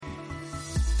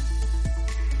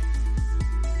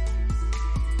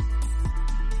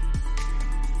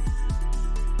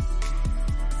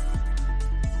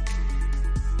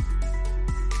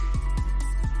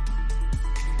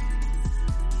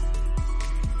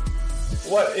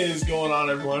What is going on,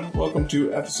 everyone? Welcome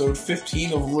to episode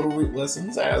 15 of Little Root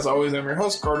Lessons. As always, I'm your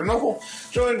host, Carter Noble,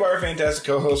 joined by our fantastic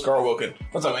co-host, Carl Wilkin.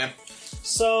 What's up, man?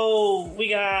 So, we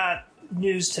got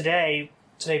news today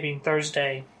being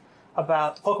Thursday,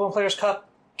 about the Pokemon Players Cup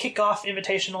kickoff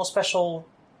invitational, special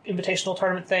invitational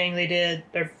tournament thing they did.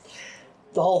 The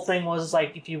whole thing was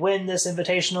like, if you win this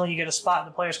invitational, you get a spot in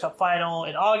the Players Cup final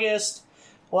in August.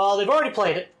 Well, they've already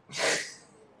played it.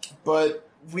 But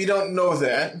we don't know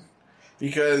that,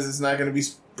 because it's not going to be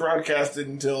broadcasted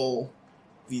until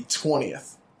the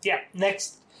 20th. Yeah,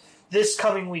 this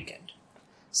coming weekend.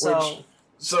 Because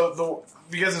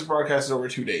it's broadcasted over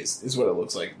 2 days, is what it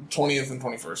looks like. 20th and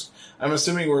 21st. I'm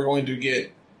assuming we're going to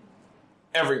get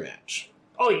every match.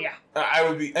 Oh, yeah.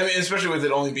 Especially with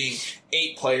it only being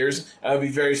 8 players, I would be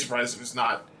very surprised if it's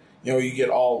not, you get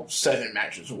all 7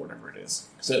 matches or whatever it is.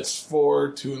 So it's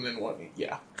 4, 2, and then 1.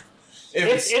 Yeah. If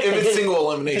it's single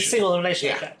elimination. If it's single elimination,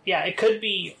 yeah. Like that. Yeah, it could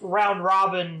be round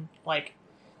robin, like,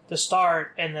 to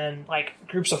start, and then, like,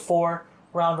 groups of 4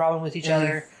 round robin with each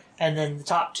other, and then the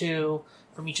top 2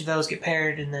 from each of those get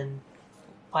paired, and then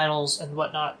finals and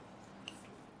whatnot.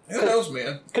 Who knows,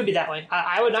 man? Could be that way.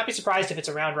 I would not be surprised if it's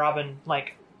a round robin,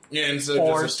 like, yeah, and so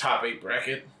just a top 8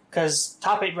 bracket. Because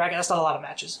top 8 bracket, that's not a lot of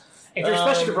matches.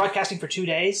 Especially if you're broadcasting for 2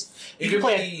 days, you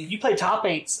play top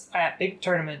 8s at big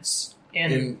tournaments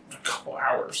in a couple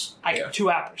hours. 2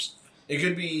 hours. It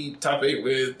could be top 8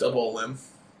 with double elim.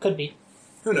 Could be.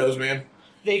 Who knows, man?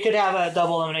 They could have a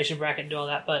double elimination bracket and do all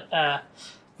that, but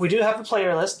we do have a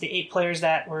player list, the 8 players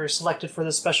that were selected for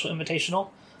this special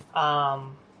invitational. I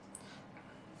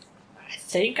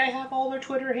think I have all their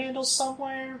Twitter handles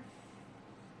somewhere.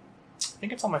 I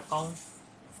think it's on my phone.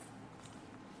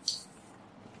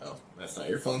 Oh, that's not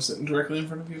your phone sitting directly in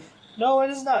front of you? No, it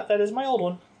is not. That is my old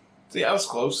one. See, I was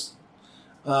close.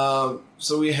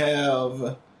 So we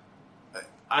have...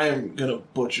 I am going to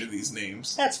butcher these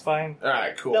names. That's fine.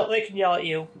 Alright, cool. No, they can yell at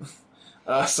you.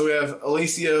 So we have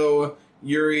Alessio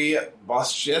Yuri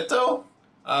Boschetto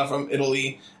from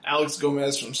Italy, Alex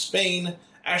Gomez from Spain,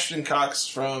 Ashton Cox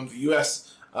from the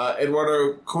U.S.,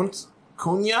 Eduardo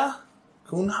Cunha?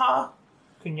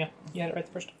 You had it right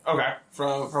the first time. Okay,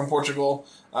 from Portugal,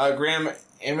 Graham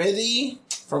Amity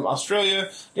from Australia,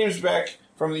 James Beck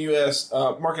from the U.S.,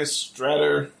 Marcus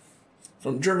Strader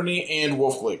from Germany, and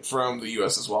Wolfglick from the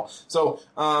U.S. as well. So,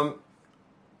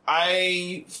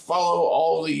 I follow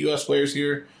all the U.S. players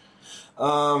here.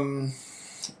 Edu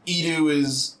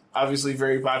is obviously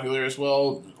very popular as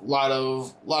well. A lot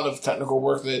of technical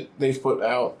work that they've put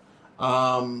out.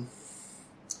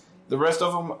 The rest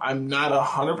of them, I'm not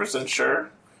 100% sure,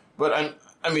 but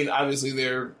obviously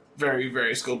they're very,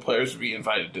 very skilled players to be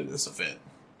invited to this event.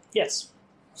 Yes.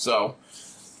 So,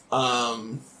 what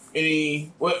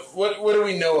do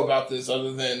we know about this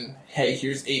other than, hey,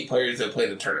 here's 8 players that played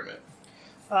the tournament?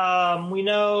 We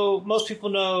know, most people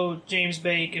know James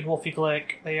Bake and Wolfie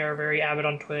Glick. They are very avid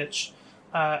on Twitch.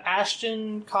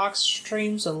 Ashton Cox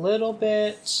streams a little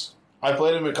bit. I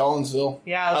played him at Collinsville.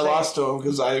 Yeah, I lost to him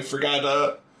because I forgot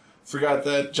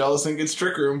that Jellicent gets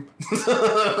Trick Room.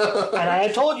 And I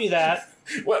had told you that.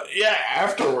 Well, yeah,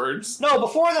 afterwards. No,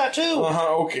 before that too.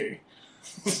 Okay.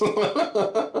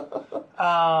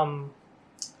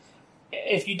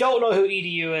 If you don't know who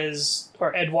EDU is,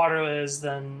 or Eduardo is,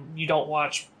 then you don't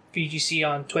watch VGC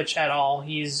on Twitch at all.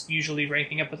 He's usually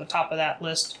ranking up at the top of that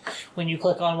list when you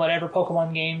click on whatever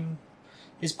Pokemon game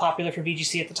is popular for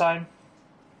VGC at the time.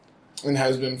 And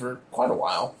has been for quite a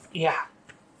while. Yeah.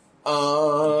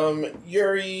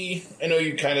 Yuri, I know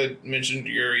you kind of mentioned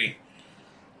Yuri.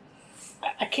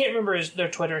 I can't remember their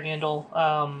Twitter handle.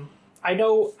 I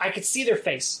know I could see their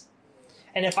face.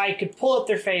 And if I could pull up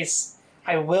their face,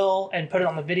 I will, and put it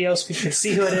on the video so people can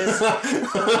see who it is. But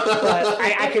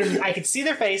I can see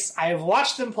their face. I have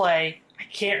watched them play. I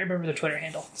can't remember their Twitter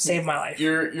handle. Saved my life.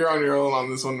 You're on your own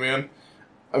on this one, man.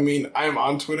 I mean, I'm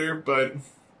on Twitter, but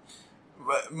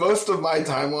most of my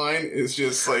timeline is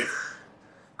just like...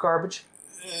 Garbage?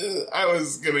 I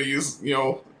was going to use,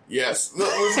 yes.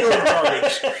 Let's go with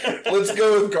garbage. Let's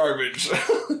go with garbage.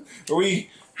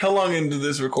 How long into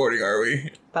this recording are we?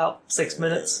 About 6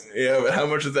 minutes. Yeah, but how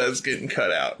much of that is getting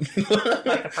cut out?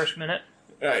 Like the first minute.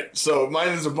 Alright, so mine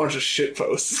is a bunch of shit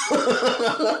posts.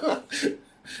 I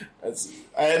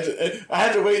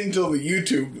had to wait until the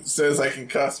YouTube says I can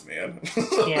cuss, man.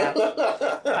 Yeah.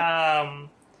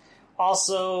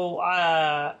 Also,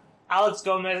 Alex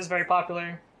Gomez is very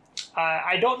popular.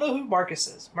 I don't know who Marcus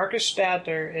is. Marcus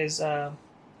Stadler is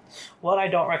one I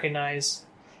don't recognize.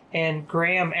 And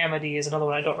Graham Amity is another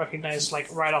one I don't recognize,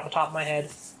 right off the top of my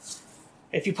head.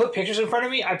 If you put pictures in front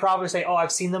of me, I'd probably say, oh,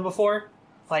 I've seen them before.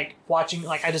 like watching,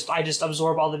 like I just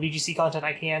absorb all the VGC content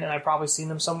I can, and I've probably seen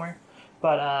them somewhere,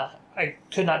 but I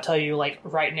could not tell you, like,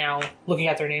 right now, looking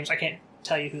at their names, I can't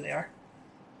tell you who they are.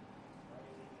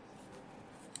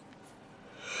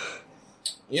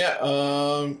 Yeah,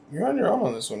 you're on your own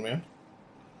on this one, man.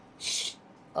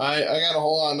 I got a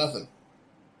whole lot of nothing.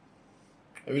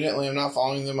 Evidently, I'm not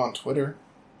following them on Twitter.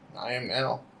 I am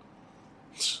now.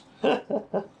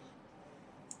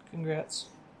 Congrats.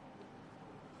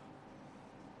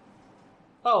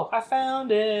 Oh, I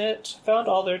found it. Found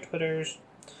all their Twitters.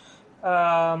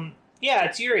 Yeah,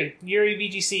 it's Yuri. Yuri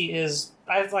VGC is...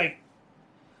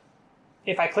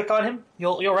 if I click on him,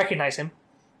 you'll recognize him.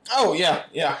 Oh, yeah,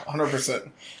 100%.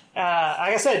 Like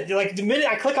I said, like the minute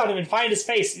I click on him and find his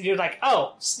face, you're like,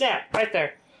 oh, snap, right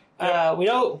there. Yep. We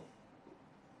know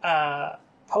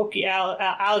Pokey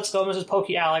Alex Gomez is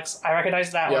Pokey Alex. I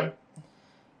recognize that Yep.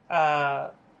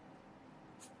 one.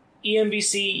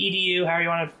 EMBC, EDU,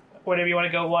 whatever you want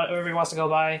to go, whatever he wants to go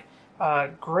by.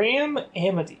 Graham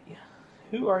Amity.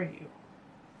 Who are you?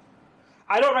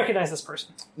 I don't recognize this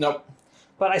person. Nope.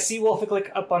 But I see Wolfie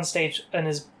up on stage and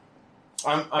his...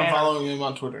 I'm following him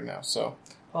on Twitter now, so...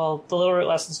 Well, the Little Root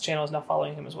Lessons channel is now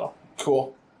following him as well.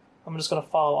 Cool. I'm just going to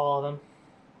follow all of them.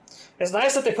 It's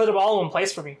nice that they put them all in one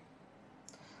place for me.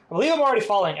 I believe I'm already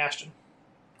following Ashton.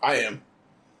 I am.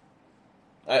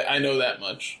 I know that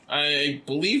much. I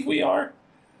believe we are.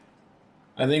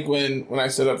 I think when I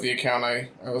set up the account, I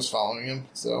was following him,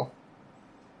 so...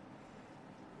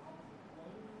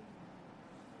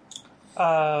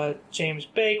 James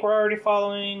Bake, we're already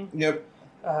following. Yep.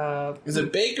 Is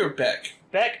it Bake or Beck?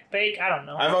 Bake, I don't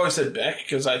know. I've always said Beck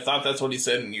because I thought that's what he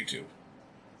said in YouTube.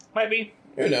 Might be.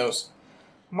 Who knows?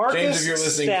 Marcus James, if you're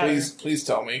listening, Statter. please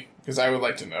tell me because I would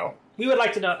like to know. We would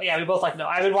like to know. Yeah, we both like to know.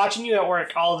 I've been watching you at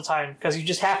work all the time because you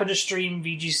just happen to stream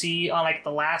VGC on like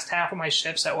the last half of my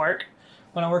shifts at work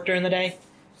when I work during the day,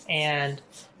 and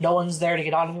no one's there to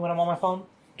get on to me when I'm on my phone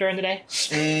during the day.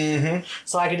 Mm-hmm.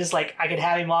 So I could just I could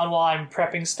have him on while I'm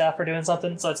prepping stuff or doing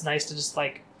something. So it's nice to just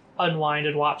unwind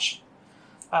and watch.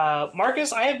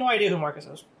 Marcus, I have no idea who Marcus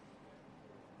is.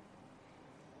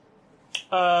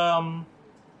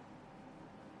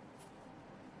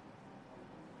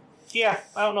 Yeah,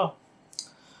 I don't know.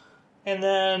 And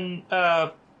then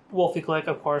Wolfie Click,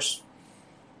 of course.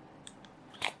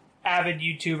 Avid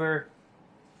YouTuber.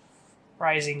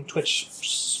 Rising Twitch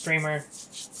streamer.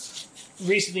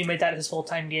 Recently made that his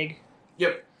full-time gig.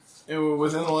 Yep.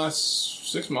 Within the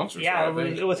last 6 months or so. Yeah,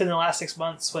 within the last 6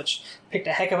 months, which picked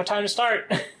a heck of a time to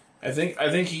start. I think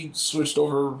he switched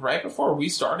over right before we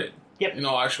started. Yep. In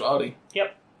all actuality.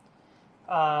 Yep.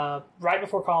 Right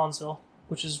before Collinsville,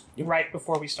 which is right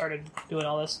before we started doing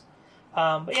all this.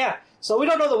 But yeah, so we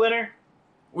don't know the winner.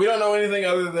 We don't know anything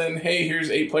other than, hey, here's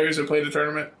 8 players that played the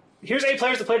tournament. Here's 8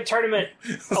 players that played the tournament.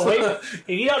 If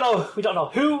you don't know, we don't know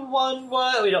who won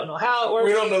what. We don't know how it works.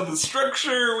 We don't know the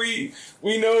structure. We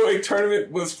know a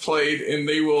tournament was played, and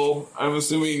they will. I'm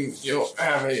assuming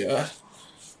have a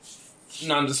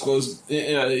non-disclosed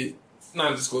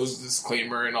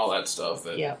disclaimer and all that stuff.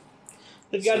 Yeah,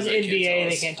 they've got an NDA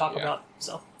they can't talk about.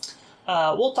 So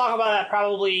we'll talk about that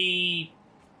probably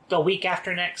the week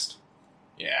after next.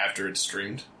 Yeah, after it's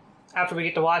streamed. After we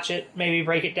get to watch it, maybe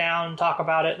break it down, talk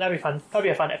about it. That'd be fun. That'd be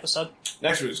a fun episode.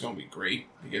 Next week is going to be great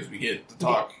because we get to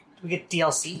talk. We get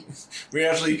DLC.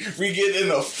 we get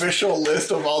an official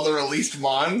list of all the released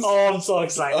mons. Oh, I'm so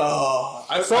excited. Oh,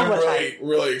 I'm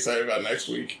really excited about next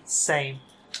week. Same.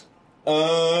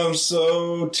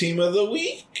 So team of the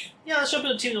week. Yeah, let's jump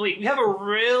into team of the week. We have a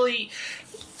really,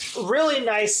 really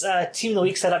nice team of the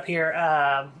week set up here.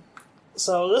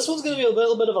 So this one's going to be a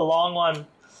little bit of a long one.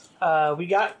 We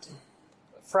got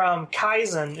from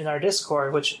Kaizen in our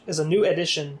Discord, which is a new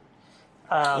addition.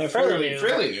 Fairly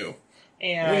new.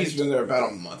 And I think he's been there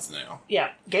about a month now.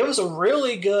 Yeah, gave us a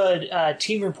really good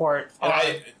team report.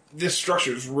 And this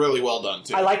structure is really well done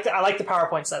too. I like the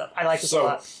PowerPoint setup. I like this a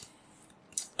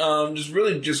lot.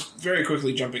 Just very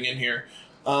quickly jumping in here.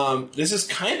 This is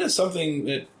kind of something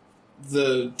that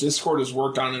the Discord has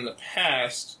worked on in the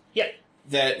past. Yep.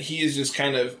 That he has just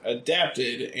kind of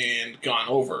adapted and gone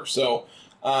over. So,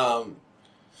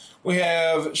 we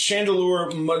have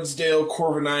Chandelure, Mudsdale,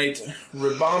 Corviknight,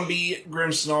 Ribombee,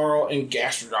 Grimmsnarl, and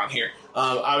Gastrodon here.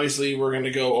 Obviously, we're going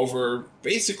to go over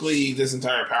basically this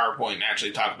entire PowerPoint and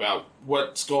actually talk about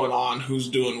what's going on, who's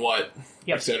doing what,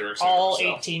 et cetera, et cetera. All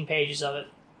 18 pages of it.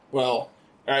 Well,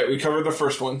 all right, we covered the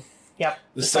first one. Yep.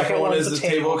 The second one is the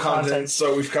table of contents,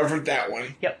 so we've covered that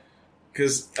one. Yep.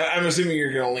 Because I'm assuming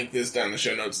you're going to link this down in the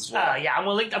show notes as well. Yeah, I'm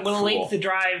going to link the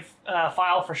Drive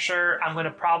file for sure. I'm going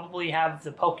to probably have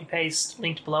the PokePaste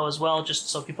linked below as well, just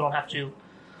so people don't have to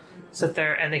sit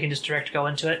there and they can just direct go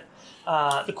into it.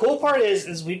 The cool part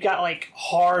is we've got like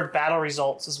hard battle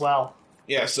results as well.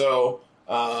 Yeah, so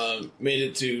made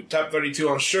it to top 32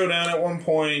 on Showdown at one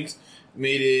point.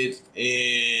 Made it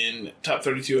in top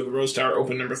 32 of the Rose Tower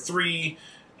Open number 3.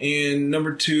 And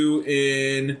number 2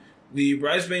 in the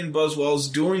Brisbane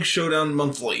Buzzwells Dueling Showdown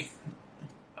Monthly.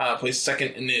 Placed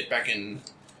second in it back in...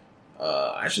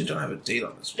 I actually don't have a date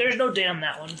on this one. There's no date on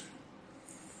that one.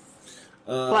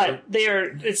 But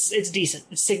it's decent.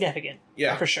 It's significant.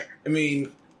 Yeah. For sure. I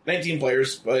mean, 19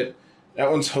 players, but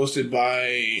that one's hosted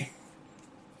by...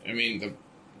 the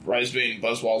Brisbane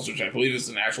Buzzwells, which I believe is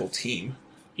an actual team.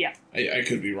 Yeah. I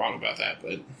could be wrong about that,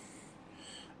 but...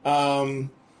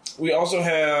 we also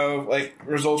have,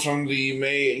 results from the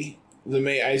May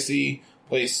IC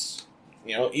place,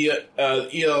 ELO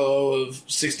of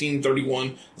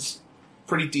 1631. It's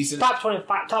pretty decent. Top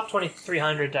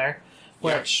 2300 there,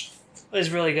 which is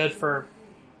really good for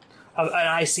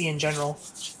an IC in general.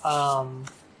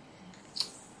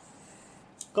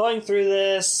 Going through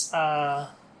this,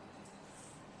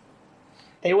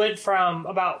 they went from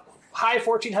about high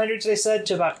 1400s, they said,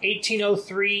 to about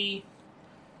 1803,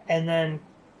 and then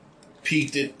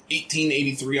peaked at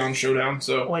 1883 on Showdown,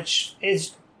 which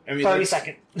is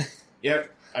 32nd.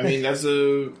 Yep. That's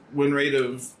a win rate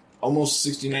of almost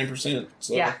 69%.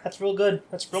 So yeah, that's real good.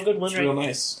 That's real good win rate. Real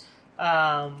nice.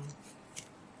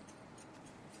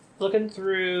 Looking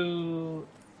through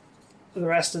the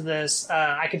rest of this,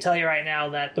 I can tell you right now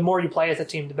that the more you play with the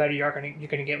team, the better you're gonna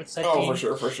get with that team. Oh,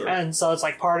 for sure. And so it's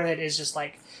part of it is just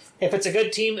if it's a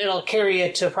good team, it'll carry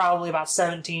it to probably about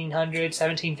 1700,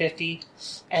 1750,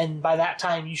 and by that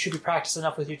time you should be practiced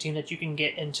enough with your team that you can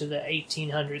get into the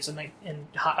 1800s and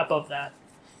above that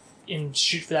and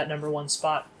shoot for that number 1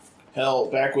 spot.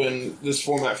 Hell, back when this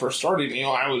format first started,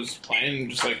 I was playing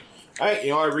just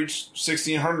I reached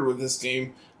 1600 with this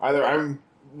team. Either I'm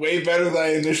way better than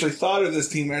I initially thought, or this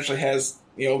team actually has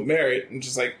merit, and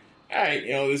just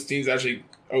this team's actually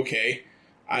okay.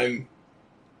 I'm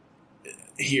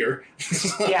here.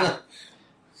 Yeah.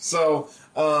 So,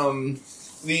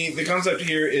 the concept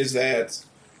here is that,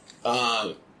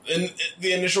 and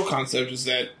the initial concept is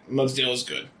that Mudsdale is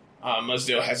good.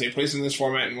 Mudsdale has a place in this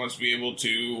format and wants to be able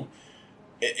to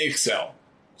excel.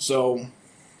 So,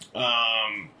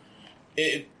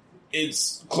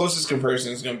 its closest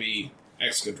comparison is going to be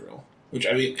Excadrill, which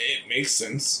it makes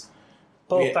sense.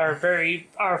 Both are fairly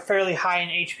high in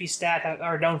HP stat,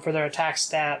 are known for their attack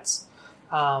stats,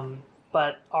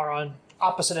 but are on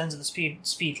opposite ends of the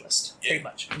speed list, pretty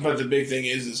much. But the big thing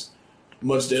is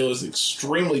Mudsdale is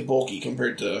extremely bulky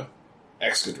compared to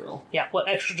Excadrill. Yeah, what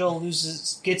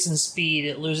Excadrill gets in speed,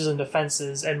 it loses in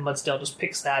defenses, and Mudsdale just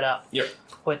picks that up. Yep.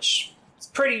 Which is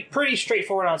pretty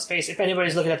straightforward on its face. If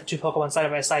anybody's looking at the two Pokemon side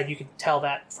by side, you can tell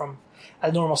that from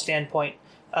a normal standpoint.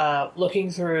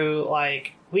 Looking through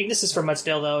weaknesses for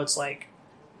Mudsdale, though, it's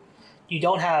you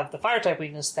don't have the fire type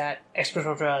weakness that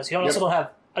Excadrill does. You also don't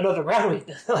have another ground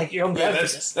weakness, your own ground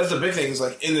weakness. That's the big thing. Is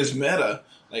in this meta,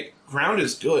 ground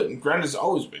is good, and ground has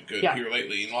always been good here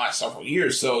lately in the last several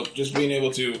years. So just being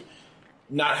able to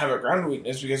not have a ground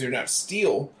weakness because you're not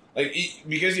steel,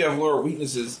 because you have lower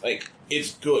weaknesses,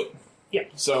 it's good. Yeah.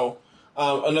 So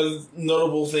another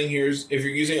notable thing here is if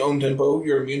you're using Own Tempo,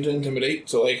 you're immune to Intimidate.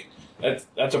 So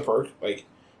that's a perk.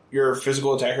 Your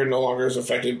physical attacker no longer is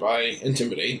affected by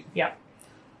Intimidate. Yeah.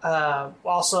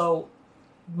 Also,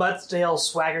 Mudsdale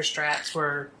swagger strats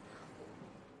were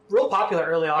real popular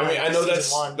early on. I know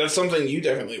that's something you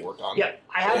definitely worked on. Yeah,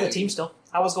 I have the team still.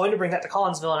 I was going to bring that to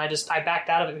Collinsville, and I backed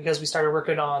out of it because we started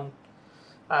working on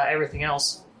everything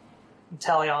else.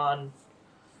 Teleon,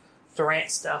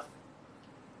 Durant stuff.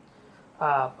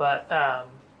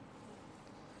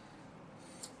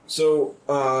 So,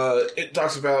 it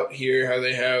talks about here how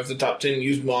they have the top 10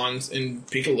 used Mons in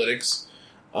Pikalytics,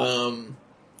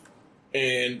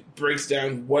 and breaks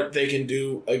down what they can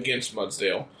do against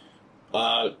Mudsdale.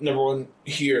 Number 1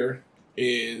 here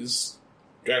is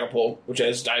Dragapult, which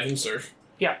has Dive and Surf.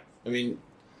 Yeah.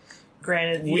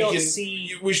 Granted,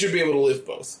 we should be able to live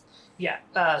both. Yeah.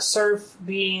 Surf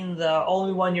being the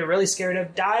only one you're really scared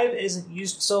of. Dive isn't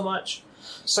used so much.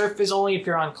 Surf is only if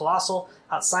you're on Colossal.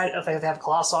 Outside of if they have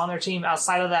Colossal on their team,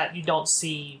 outside of that, you don't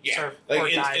see Surf or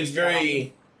Dive. It's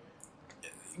very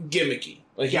gimmicky.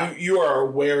 You are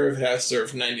aware of it has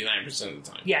Surf 99% of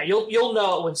the time. Yeah, you'll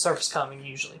know when Surf's coming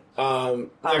usually.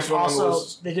 Next one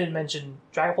was... they didn't mention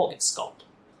Dragapult gets Scald.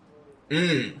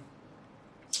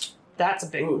 That's a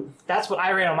big. Ooh. That's what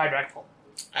I ran on my Dragapult.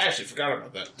 I actually forgot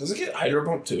about that. Does it get Hydro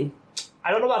Pump too? I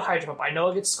don't know about Hydro Pump. I know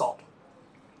it gets Scald.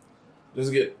 Does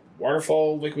it get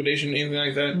Waterfall, Liquidation, anything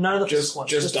like that? None of the physical ones.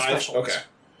 Just Dive? Okay.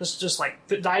 This is just like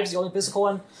Dive's the only physical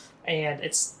one, and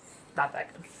it's not that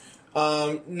good.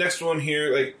 Next one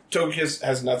here, like Togekiss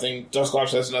has nothing,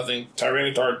 Dusclops has nothing,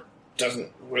 Tyranitar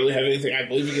doesn't really have anything. I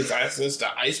believe he gets access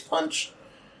to Ice Punch,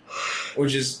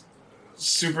 which is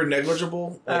super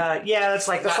negligible. That's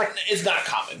like it's not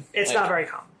common. It's not very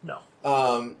common. No.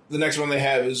 The next one they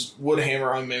have is Wood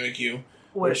Hammer on Mimikyu,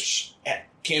 which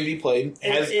can be played.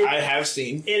 I have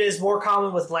seen. It is more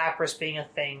common with Lapras being a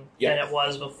thing than it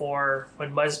was before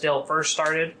when Mudsdale first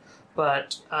started,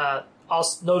 but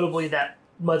also notably that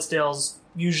Mudsdale's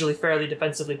usually fairly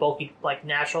defensively bulky, like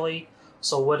naturally,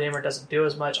 so Woodhammer doesn't do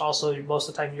as much. Also, most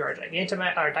of the time you are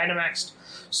Dynamaxed,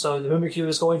 so the Mimikyu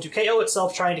is going to KO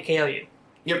itself trying to KO you.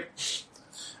 Yep.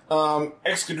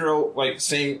 Excadrill, like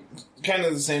kind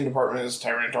of the same department as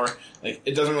Tyranitar. Like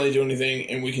it doesn't really do anything,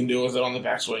 and we can deal with it on the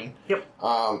backswing. Yep.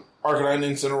 Arcanine and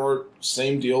Incineroar,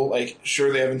 same deal. Like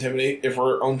sure they have Intimidate. If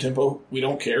we're own tempo, we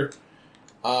don't care.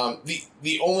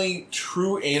 The only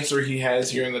true answer he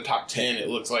has here in the top 10, it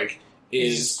looks like,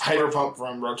 is Hydro Pump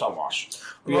from Rotom Wash.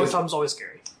 Rotom's always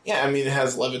scary. Yeah, I mean it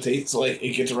has Levitate, so like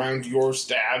it gets around your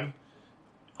stab.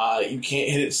 You can't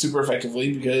hit it super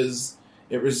effectively because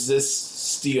it resists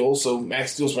Steel, so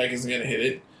Max Steel Spike isn't going to hit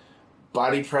it.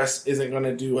 Body Press isn't going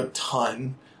to do a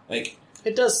ton. Like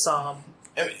it does some.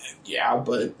 I mean, yeah,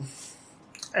 but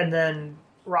and then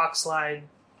Rock Slide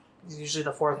is usually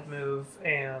the fourth move,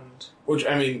 and which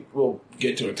I mean we'll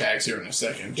get to attacks here in a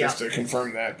second just to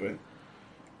confirm that, but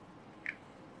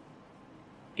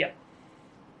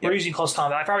we're using close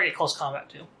combat. I probably get close combat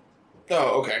too.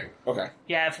 Oh, okay.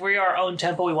 Yeah, if we are own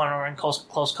tempo, we want to run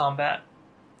close combat.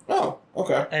 Oh,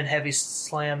 okay. And heavy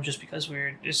slam just because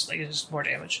it's just more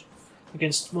damage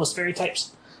against most fairy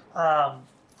types.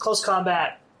 Close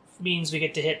combat means we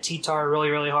get to hit T-Tar really,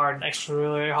 really hard and extra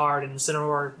really hard, and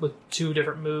Incineroar with three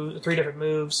different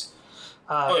moves.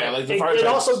 Like the fire it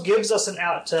also gives us an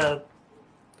out to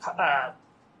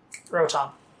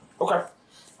Rotom. Okay.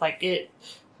 Like it.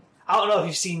 I don't know if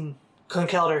you've seen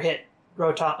Conkeldurr hit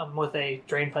Rotom with a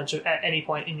Drain Punch at any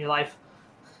point in your life.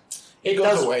 It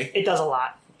goes away. It does a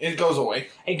lot. It goes away.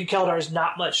 And Conkeldurr is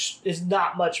not much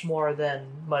more than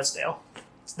Mudsdale.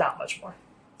 It's not much more.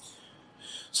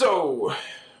 So,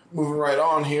 moving right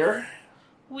on here.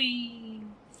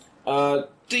 Team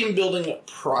building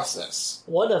process.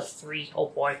 1 of 3. Oh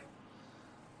boy.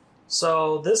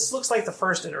 So this looks like the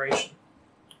first iteration.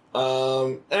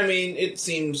 I mean, it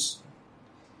seems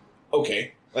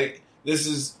okay. Like this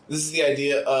is the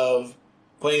idea of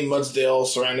playing Mudsdale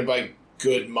surrounded by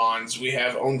good mons. We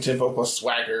have own tempo plus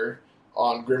swagger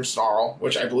on Grimmsnarl,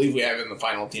 which I believe we have in the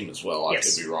final team as well. I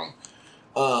could be wrong.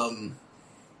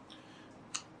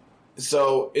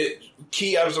 So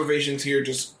key observations here,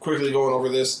 just quickly going over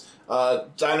this.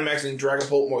 Dynamaxing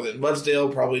Dragapult more than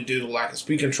Mudsdale, probably due to lack of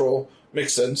speed control.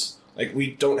 Makes sense. Like,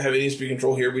 we don't have any speed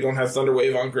control here. We don't have Thunder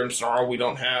Wave on Grimmsnarl. We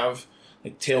don't have,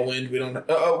 like, Tailwind. We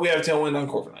have Tailwind on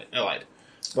Corviknight. I lied.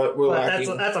 But we're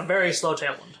lacking... That's a very slow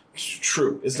Tailwind.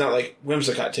 True. It's not like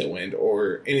Whimsicott Tailwind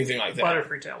or anything like that.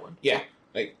 Butterfree Tailwind. Yeah.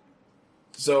 Like,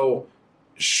 so,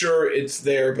 sure, it's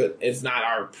there, but it's not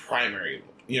our primary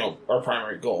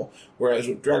goal. Whereas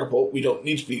with Dragapult, we don't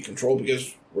need speed control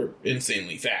because we're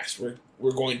insanely fast.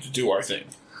 We're going to do our thing.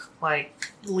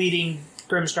 Like, leading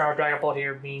Grimmsnarl Dragapult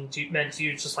here meant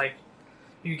you just like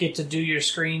you get to do your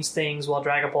screens things while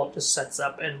Dragapult just sets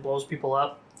up and blows people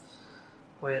up,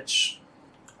 which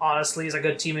honestly is a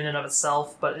good team in and of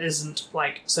itself, but isn't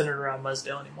like centered around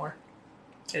Mudsdale anymore.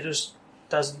 It just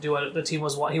doesn't do what the team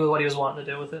was what he was wanting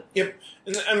to do with it. Yep,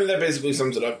 and I mean that basically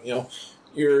sums it up.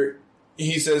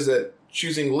 He says that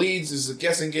choosing leads is a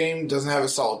guessing game, doesn't have a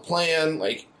solid plan.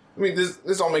 Like, I mean,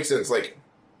 this all makes sense. Like,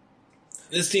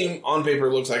 this team on paper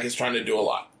looks like it's trying to do a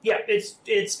lot. Yeah,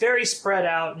 it's very spread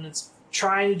out and it's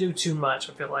trying to do too much.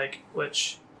 I feel like,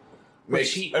 which they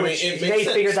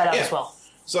figured that out as well.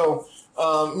 So,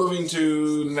 moving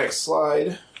to the next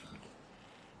slide.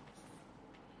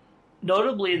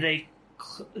 Notably, they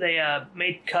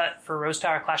made cut for Rose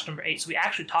Tower Clash number 8. So we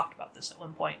actually talked about this at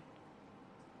one point.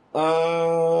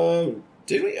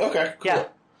 Did we? Okay, cool. Yeah,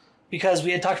 because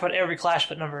we had talked about every Clash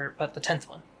but the 10th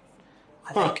one,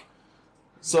 I think.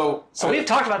 So we've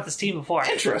talked about this team before.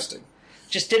 Interesting.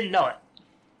 Just didn't know it.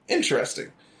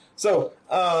 Interesting. So,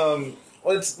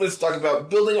 let's talk about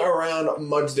building around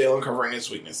Mudsdale and covering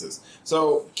its weaknesses.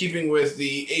 So, keeping with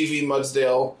the AV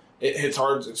Mudsdale, it hits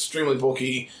hard, it's extremely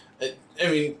bulky. I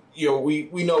mean,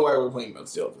 we know why we're playing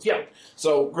Mudsdale at this point.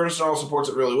 So, Grimmsnarl supports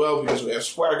it really well because we have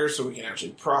Swagger, so we can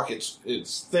actually proc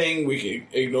its thing. We can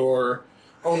ignore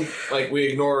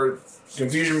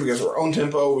Confusion because we're own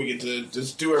tempo. We get to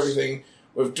just do everything.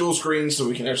 We have dual screens, so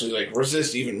we can actually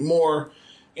resist even more.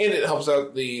 And it helps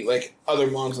out the other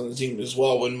mons on the team as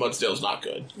well when Mudsdale's not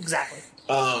good. Exactly.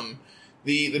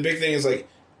 The big thing is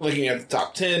looking at the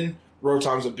top 10,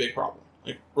 Rotom's a big problem.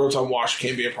 Rotom Wash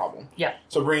can be a problem. Yeah.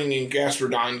 So bringing in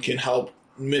Gastrodon can help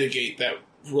mitigate that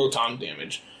Rotom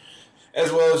damage.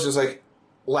 As well as just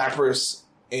Lapras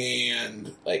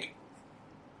and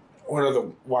what other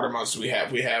water monsters do we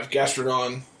have? We have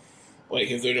Gastrodon,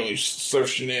 if they're doing surf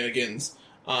shenanigans.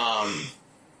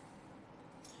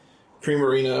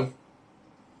 Primarina.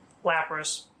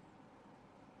 Lapras.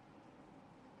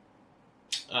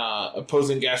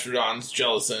 Opposing Gastrodons,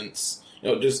 Jellicents.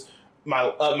 Just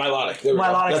Milotic.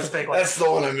 Milotic's the big one. That's the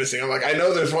one I'm missing. I'm I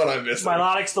know there's one I'm missing.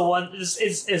 Milotic's the one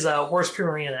is worse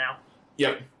Primarina now.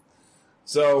 Yep.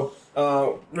 So,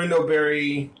 Rindo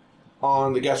Berry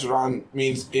on the Gastrodon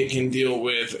means it can deal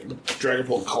with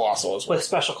Dragapult Colossal as well. With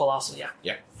Special Colossal, yeah.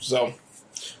 Yeah. So,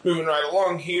 moving right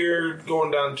along here,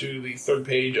 going down to the third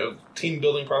page of team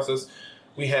building process,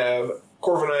 we have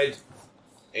Corviknight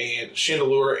and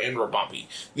Chandelure and Rabampi.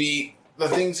 The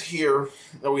things here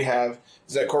that we have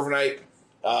is that Corviknight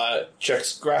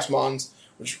checks Grassmons,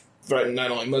 which threaten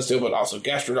not only Mudsdale but also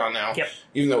Gastrodon now. Yep.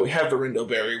 Even though we have the Rindo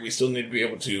Berry, we still need to be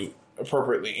able to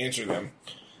appropriately answer them.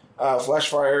 Flash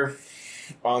Fire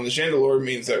on the Chandelure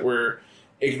means that we're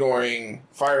ignoring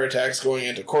fire attacks going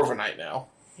into Corviknight now.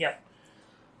 Yep.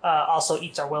 Also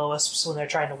eats our Will-O-Wisps when they're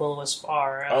trying to Will-O-Wisp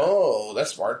our...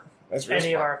 that's smart. That's really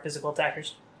any smart. of our physical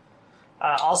attackers.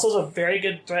 Also is a very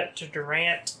good threat to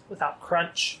Durant without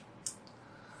Crunch.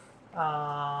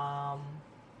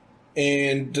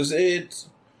 And does it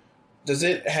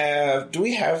have... Do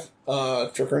we have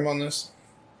Trick Room on this?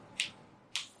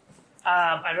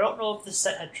 I don't know if this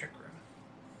set had Trick Room.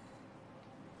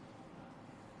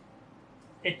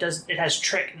 It does. It has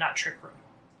Trick, not Trick Room.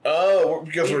 Oh,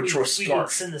 because we're we Scarf. would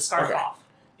send the Scarf off.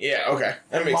 Yeah, okay.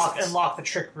 That makes sense. And lock the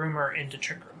Trick Roomer into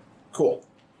Trick Room. Cool.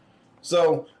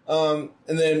 So, and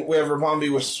then we have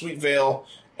Rabambi with Sweet Veil,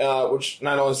 which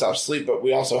not only stops sleep, but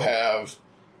we also have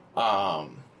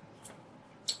Pollen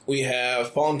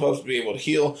Puff to be able to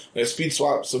heal. We have Speed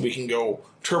Swap so we can go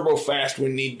turbo fast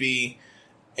when need be.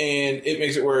 And it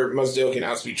makes it where Mudsdale can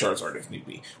outspeed Charizard if need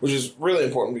be, which is really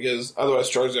important because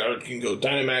otherwise Charizard can go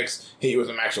Dynamax, hit you with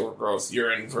a max overgrowth.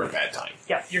 You're in for a bad time.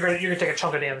 Yeah, you're gonna take a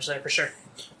chunk of damage there for sure.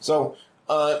 So,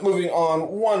 moving on,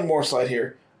 one more slide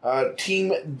here.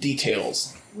 Team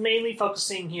details. Mainly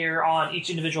focusing here on each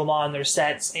individual mon, their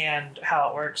sets, and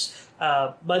how it works.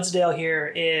 Mudsdale here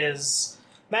is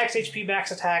max HP,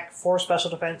 max attack, 4 special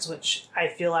defense, which I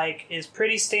feel like is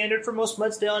pretty standard for most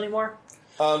Mudsdale anymore.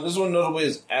 This one notably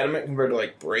is Adamant compared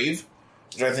to Brave,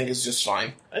 which I think is just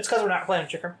fine. It's because we're not playing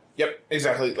Trick Room. Yep,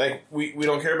 exactly. We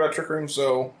don't care about Trick Room,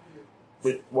 so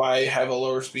why have a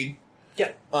lower speed?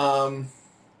 Yep.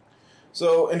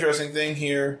 So interesting thing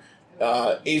here,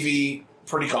 AV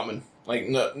pretty common.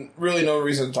 Really no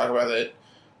reason to talk about it,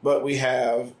 but we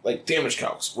have damage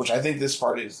calcs, which I think this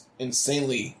part is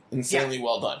insanely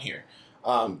well done here.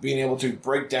 Being able to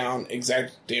break down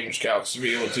exact damage calcs to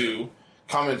be able to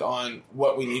comment on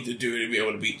what we need to do to be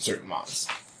able to beat certain mons.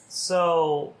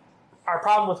 So, our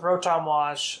problem with Rotom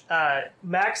Wash,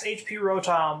 max HP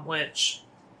Rotom, which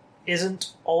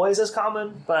isn't always as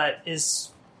common, but is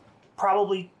you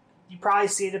probably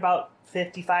see it about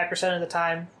 55% of the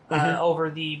time over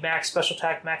the max special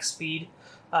attack, max speed.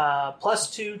 +2,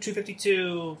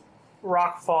 252,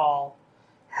 Rockfall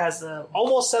has a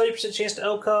almost 70% chance to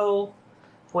OHKO,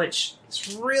 which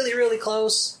is really, really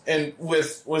close. And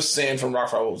with Sand from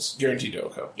Rockfall, it's guaranteed to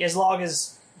OHKO. As long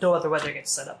as no other weather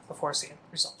gets set up before seeing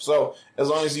results. So, as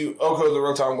long as you OHKO the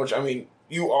Rotom, which,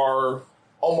 you are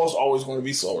almost always going to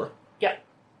be slower. Yeah.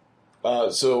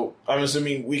 So, I'm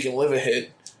assuming we can live a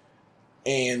hit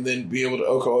and then be able to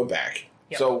OHKO it back.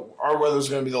 Yep. So, our weather's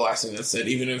going to be the last thing that's said,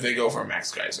 even if they go for a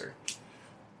Max Geyser.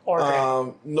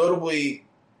 Or notably,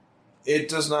 it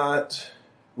does not...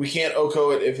 We can't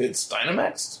OHKO it if it's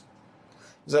Dynamaxed?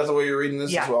 Is that the way you're reading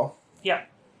this as well? Yeah.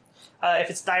 If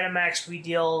it's Dynamaxed, we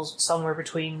deal somewhere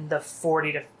between the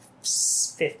 40 to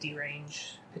 50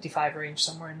 range. 55 range,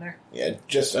 somewhere in there. Yeah,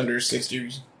 just under 60.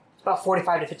 It's about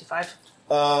 45 to 55.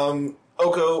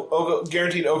 OHKO,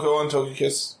 guaranteed OHKO on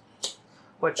Togekiss.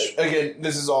 Which... Again,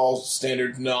 this is all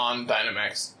standard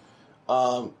non-Dynamax.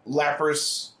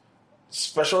 Lapras,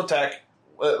 special attack...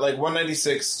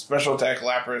 196 special attack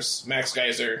Lapras Max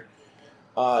Geyser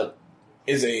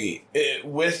is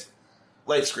with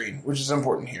Light Screen, which is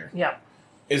important here. Yeah,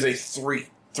 is a three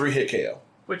hit KO,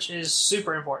 which is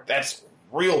super important. That's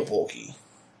real bulky.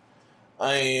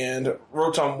 And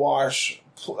Rotom Wash.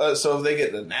 So if they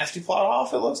get the Nasty Plot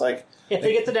off, it looks like if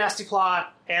they get the Nasty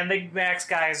Plot and the Max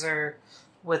Geyser,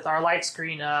 with our light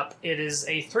screen up, it is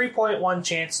a 3.1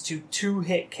 chance to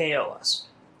 2-hit KO us.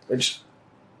 Which,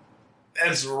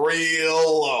 that's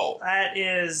real low. That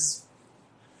is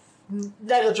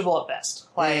negligible at best.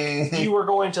 Like, you were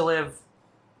going to live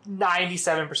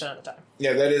 97% of the time.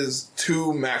 Yeah, that is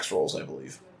 2 max rolls, I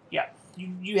believe. Yeah.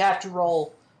 You have to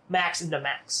roll max into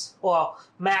max. Well,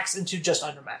 max into just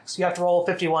under max. You have to roll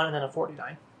 51 and then a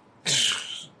 49.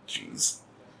 Jeez.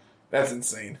 That's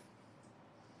insane.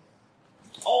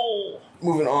 Oh!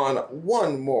 Moving on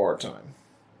one more time.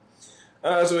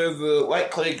 So we have the Light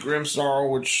Clay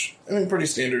Grimmsnarl, which, I mean, pretty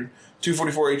standard.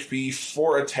 244 HP,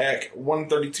 4 attack,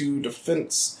 132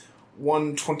 defense,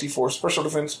 124 special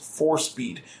defense, 4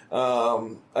 speed.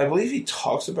 I believe he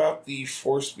talks about the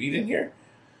 4 speed in here.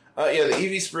 Yeah, the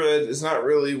EV spread is not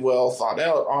really well thought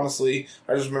out, honestly.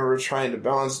 I just remember trying to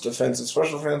balance defense and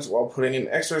special defense while putting an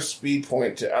extra speed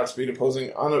point to outspeed opposing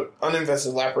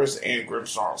uninvested Lapras and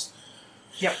Grimmsnarls.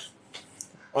 Yep.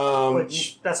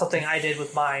 Which, that's something I did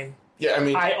with mine. Yeah, I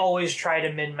mean... I always try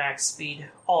to min-max speed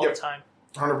all the time.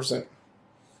 100%.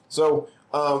 So,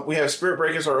 we have Spirit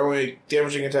Break as our only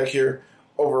damaging attack here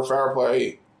over Foul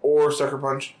Play or Sucker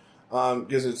Punch.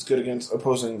 Because it's good against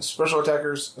opposing special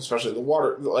attackers, especially the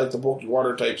water, like the bulky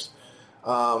water types,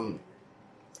 and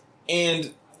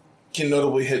can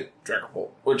notably hit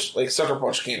Dragapult, which like Sucker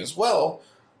Punch can as well,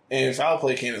 and Foul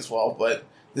Play can as well, but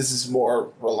this is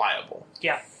more reliable.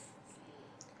 Yeah.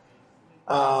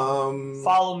 Um,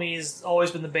 Follow Me has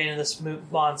always been the bane of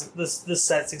this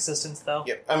set's existence, though.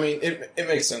 Yeah, I mean it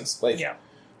makes sense. Like, yeah.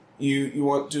 you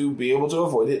want to be able to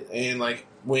avoid it, and like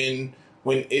when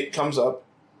it comes up,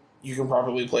 you can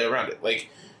probably play around it. Like,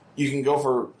 you can go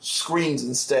for screens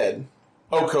instead.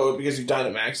 O-Code, because you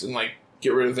Dynamax, and, like,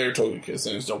 get rid of their Togekiss,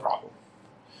 and it's no problem.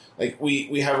 Like,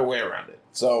 we have a way around it.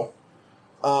 So,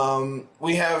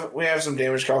 we have some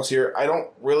damage calcs here. I don't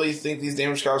really think these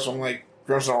damage calcs from, like,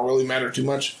 Grimmsnarl really matter too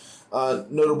much.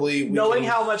 Notably... Knowing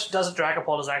how much does a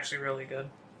Dragapult is actually really good.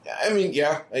 I mean,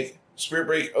 yeah. Like, Spirit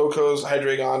Break, O-Co's,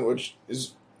 Hydreigon, which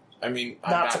is... I mean, I'm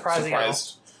not surprising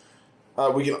surprised.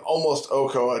 We can almost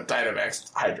O-Co a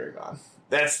Dynamax Hydreigon.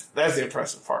 That's the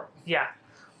impressive part. Yeah.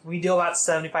 We deal about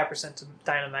 75% to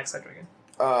Dynamax Hydreigon.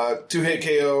 2-hit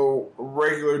KO,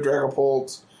 regular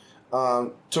Dragapult.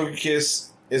 Togekiss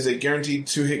is a guaranteed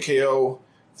 2-hit KO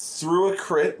through a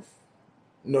crit,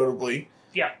 notably.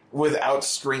 Yeah. Without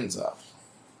screens up.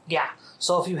 Yeah.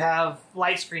 So if you have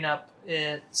light screen up,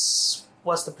 it's...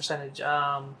 What's the percentage?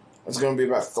 It's going to be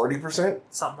about 30%.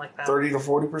 Something like that. 30 to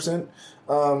 40%.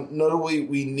 Notably,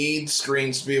 we need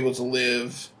screens to be able to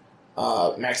live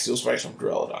Max Steel Spikes from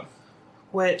Duraludon.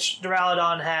 Which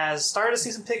Duraludon has started to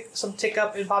see some tick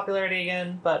up in popularity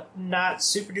again, but not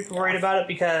super duper worried about it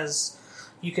because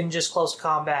you can just close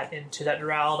combat into that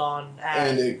Duraludon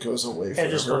and it goes away forever.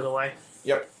 It just goes away.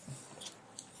 Yep.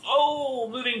 Oh,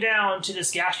 moving down to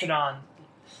this Gastrodon.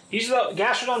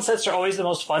 Gastrodon sets are always the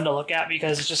most fun to look at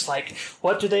because it's just like,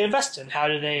 what do they invest in? How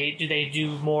do they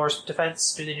do more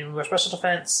defense? Do they do more special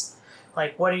defense?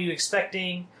 Like, what are you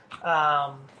expecting?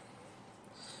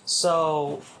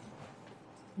 So,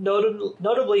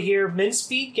 notably here, min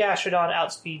speed Gastrodon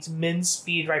outspeeds min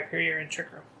speed Rhyperior and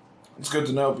Trick-Room. It's good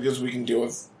to know because we can deal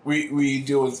with we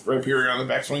deal with Rhyperior on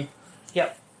the backswing.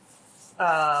 Yep.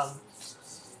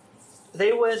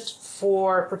 They went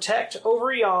for Protect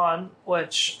over Yawn,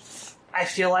 which I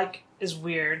feel like is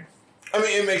weird. I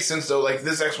mean, it makes sense though. Like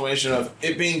this explanation of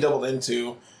it being doubled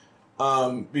into,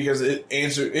 because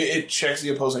it checks the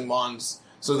opposing mons,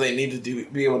 so they need to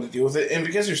be able to deal with it, and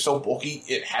because you're so bulky,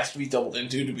 it has to be doubled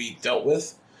into to be dealt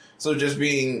with. So just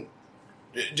going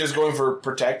for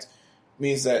Protect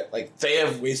means that like they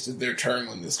have wasted their turn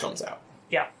when this comes out.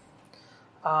 Yeah.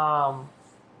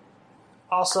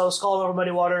 Also, Scald over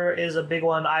Muddy Water is a big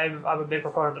one. I'm a big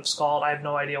proponent of Scald. I have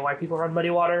no idea why people run Muddy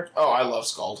Water. Oh, I love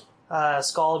Scald.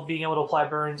 Scald being able to apply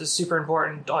burns is super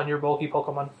important on your bulky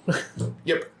Pokemon.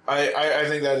 Yep, I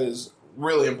think that is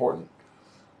really important.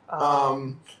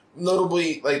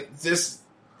 Notably, like, this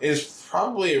is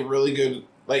probably a really good,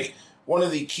 like, one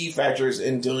of the key factors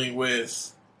in dealing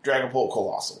with Dragapult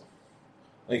Colossal.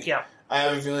 Like, yeah. I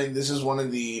have a feeling this is one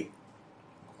of the,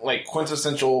 like,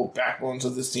 quintessential backbones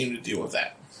of this team to deal with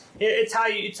that. It's how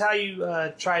you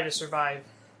try to survive,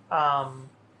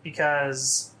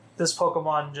 because this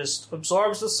Pokemon just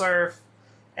absorbs the Surf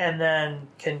and then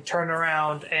can turn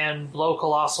around and blow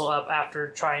Colossal up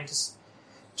after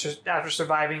after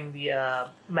surviving the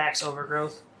Max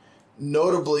Overgrowth.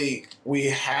 Notably, we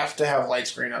have to have Light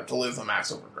Screen up to live the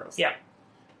Max Overgrowth. Yeah.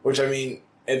 Which, I mean,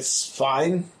 it's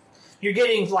fine. You're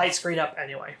getting Light Screen up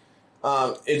anyway.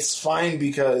 It's fine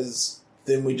because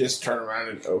then we just turn around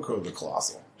and OHKO the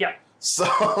Colossal. Yeah.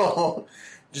 So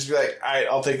just be like, all right,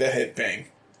 I'll take that hit, bang.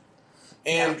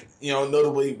 And,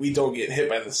 notably, we don't get hit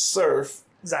by the surf.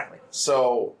 Exactly.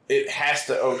 So it has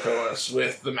to OHKO us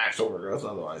with the max overgrowth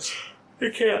otherwise.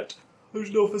 It can't.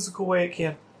 There's no physical way it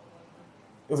can.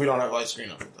 If we don't have light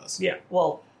screen up, it does. Yeah,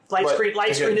 well, light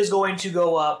screen is going to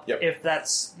go up if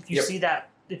you see that,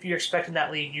 if you're expecting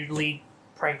that lead, you lead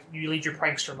your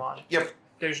prankster mod. Yep.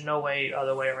 There's no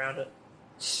other way around it.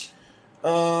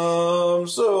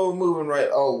 So moving right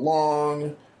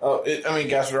along,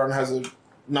 Gastrodon has a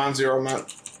non-zero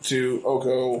amount to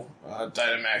OHKO,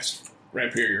 Dynamax,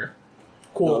 Rampirier.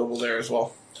 Cool. Notable there as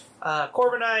well.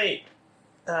 Corviknight,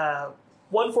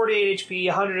 148 HP,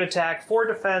 100 attack, 4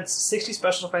 defense, 60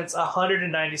 special defense,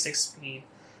 196 speed.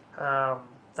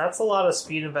 That's a lot of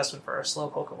speed investment for a slow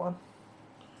Pokemon.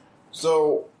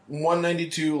 So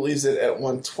 192 leaves it at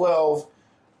 112.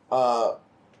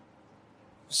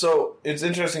 So it's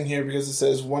interesting here because it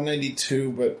says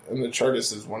 192, but in the chart it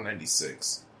says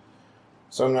 196.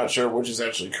 So I'm not sure which is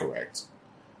actually correct.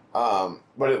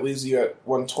 But it leaves you at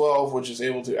 112, which is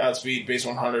able to outspeed base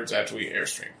 100's Atoii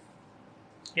Airstream.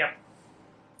 Yep.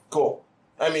 Cool.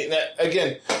 I mean, that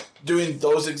again, doing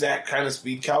those exact kind of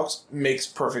speed calcs makes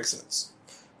perfect sense.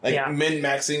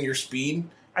 Min-maxing your speed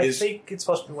I think it's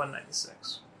supposed to be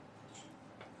 196.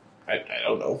 I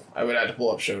don't know. I would have to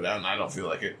pull up Showdown. I don't feel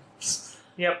like it.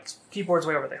 Yep. Keyboard's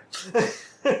way over there.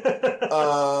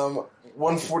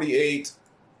 148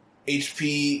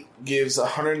 HP gives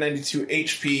 192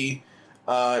 HP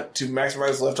to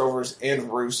maximize leftovers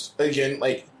and roost. Again,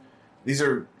 these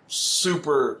are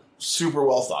super, super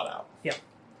well thought out. Yep.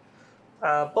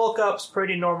 Bulk up's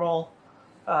pretty normal.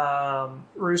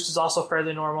 Roost is also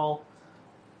fairly normal.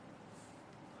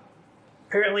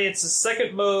 Apparently, it's the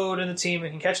second mode in the team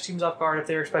and can catch teams off guard if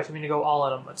they're expecting me to go all at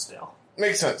them, but still.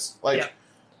 Makes sense.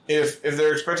 If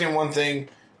they're expecting one thing,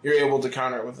 you're able to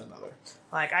counter it with another.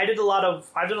 I've done a lot of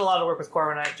work with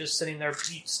Corviknight, just sitting there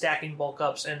stacking bulk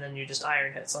ups, and then you just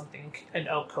iron hit something and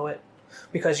OHKO it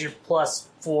because you're plus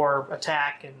 4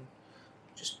 attack and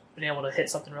just been able to hit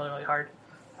something really, really hard.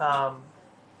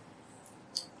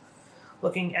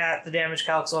 Looking at the damage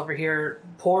calcs over here,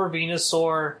 poor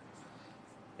Venusaur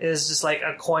is just like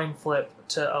a coin flip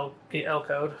to get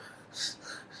OHKO'd.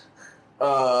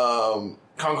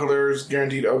 Conkeldurr's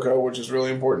guaranteed OHKO, which is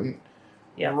really important.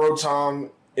 Yeah. Rotom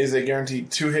is a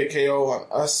guaranteed 2-hit KO on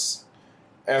us,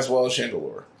 as well as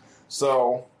Chandelure.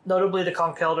 So, notably, the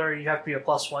Conkeldurr, you have to be a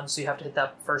 +1, so you have to hit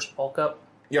that first bulk up.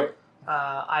 Yep.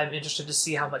 I'm interested to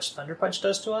see how much Thunder Punch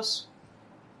does to us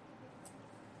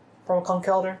from a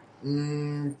Conkeldurr.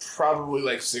 Probably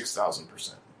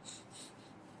 6,000%.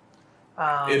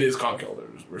 It is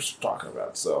Conkeldurr we're talking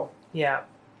about, so. Yeah.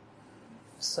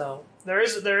 So, there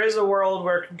is a world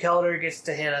where Conkeldurr gets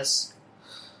to hit us.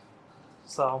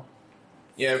 So.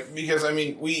 Yeah, because,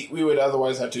 we would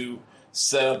otherwise have to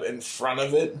set up in front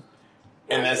of it,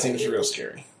 and that seems real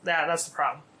scary. That's the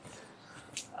problem.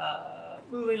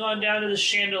 Moving on down to the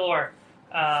Chandelure.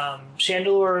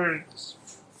 Chandelure,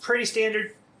 pretty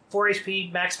standard. 4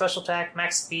 HP, max special attack,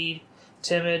 max speed,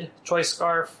 timid, choice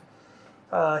scarf.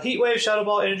 Heat Wave, Shadow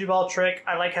Ball, Energy Ball, Trick.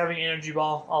 I like having Energy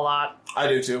Ball a lot. I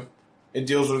do too. It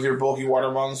deals with your bulky water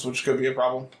bonds, which could be a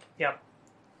problem. Yep.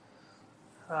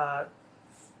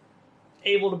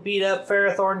 Able to beat up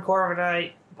Ferrothorn,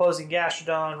 Corviknight, opposing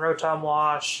Gastrodon, Rotom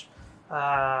Wash.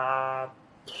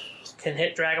 Can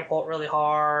hit Dragapult really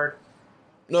hard.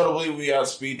 Notably, we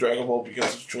outspeed Dragapult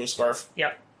because of Choice Scarf.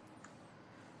 Yep.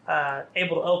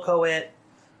 Able to OHKO it.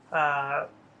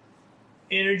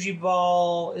 Energy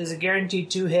Ball is a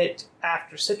guaranteed 2-hit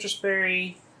after Citrus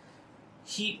Berry.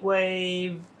 Heat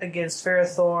Wave against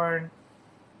Ferrothorn.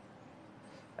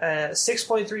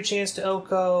 6.3 chance to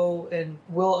OHKO, and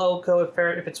will OHKO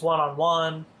if it's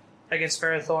 1-on-1 against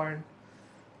Ferrothorn.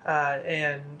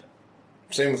 And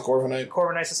same with Corviknight.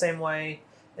 Corviknight's the same way.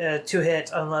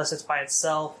 2-hit unless it's by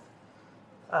itself.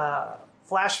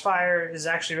 Flash Fire is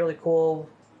actually really cool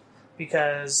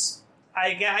because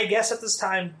I guess at this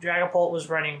time Dragapult was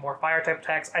running more fire-type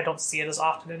attacks. I don't see it as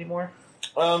often anymore.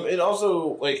 It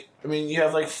also, you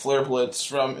have, Flare Blitz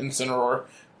from Incineroar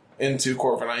into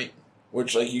Corviknight,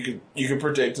 which, you could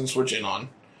predict and switch in on.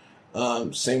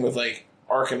 Same with,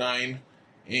 Arcanine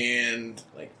and,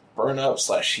 Burn Up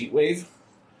 / Heat Wave.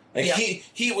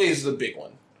 Heat Wave is the big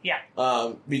one. Yeah.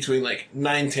 Between,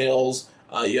 Ninetales,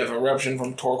 you have Eruption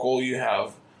from Torkoal, you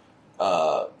have,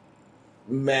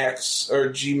 Max, or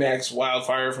G-Max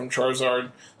Wildfire from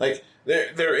Charizard.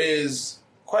 There is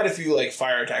quite a few,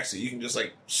 fire attacks that you can just,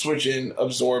 switch in,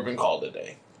 absorb, and call it a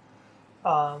day.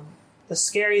 The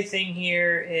scary thing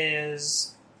here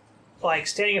is like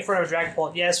standing in front of a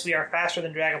Dragapult, yes, we are faster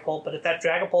than Dragapult, but if that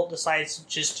Dragapult decides to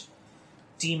just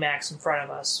D-max in front of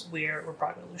us, we're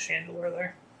probably going to lose Chandelure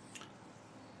there.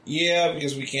 Yeah,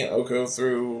 because we can't OHKO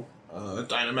through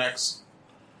Dynamax,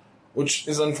 which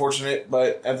is unfortunate,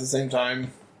 but at the same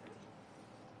time,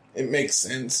 it makes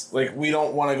sense. Like, we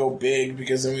don't want to go big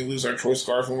because then we lose our Choice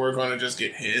Scarf and we're going to just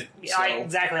get hit. Yeah, so.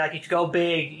 exactly. Like, if you go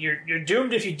big, you're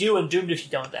doomed if you do and doomed if you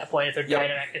don't at that point. If they're Yep.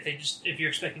 Dynamax, if you're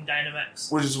expecting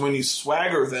Dynamax. Which is when you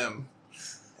swagger them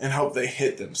and hope they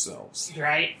hit themselves.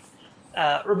 Right?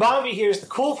 Ribombee here is the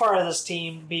cool part of this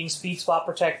team, being Speed Swap,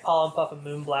 Protect, Pollen Puff, and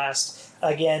Moonblast.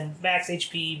 Again, max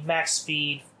HP, max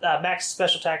speed, max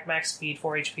special attack, max speed,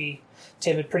 4 HP.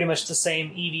 Timid, pretty much the same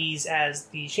EVs as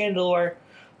the Chandelure.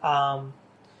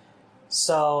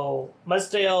 So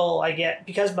Mudsdale,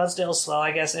 because Mudsdale's slow,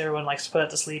 I guess everyone likes to put it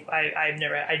to sleep. I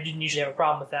didn't usually have a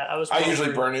problem with that. I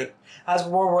usually burn it. I was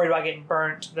more worried about getting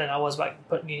burnt than I was about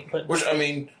getting put. Which, I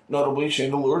mean, notably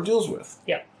Chandelure deals with.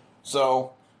 Yeah.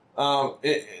 So,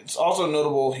 it's also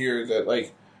notable here that,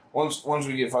 like, once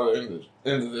we get farther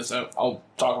into this, I'll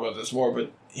talk about this more,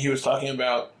 but he was talking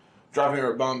about dropping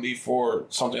Ribombee for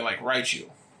something like Raichu.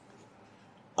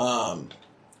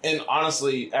 And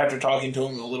honestly, after talking to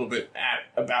him a little bit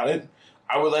about it,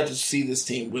 I would like to see this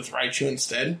team with Raichu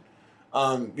instead.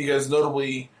 Because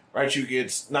notably, Raichu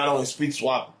gets not only Speed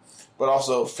Swap, but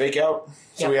also Fake Out.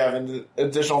 So we have an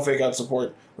additional Fake Out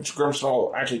support, which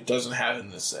Grimmsnarl actually doesn't have in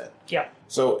this set. Yeah.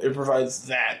 So it provides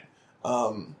that.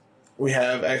 We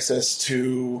have access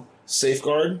to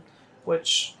Safeguard,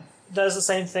 which does the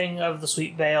same thing of the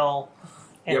Sweet Veil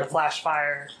and the Flash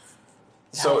Fire.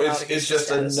 So it's just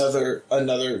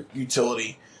another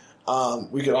utility.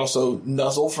 We could also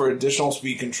Nuzzle for additional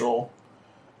speed control.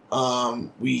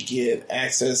 We get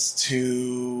access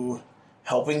to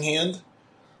Helping Hand.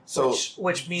 So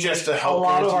which means just to a help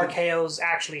lot of our KOs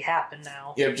actually happen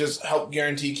now. Yeah, just help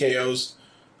guarantee KOs.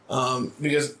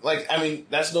 Because, like, I mean,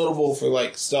 that's notable for,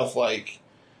 like, stuff like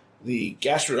the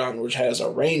Gastrodon, which has a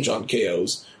range on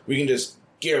KOs. We can just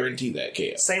guarantee that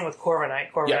KO. Same with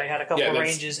Corviknight. Corviknight had a couple of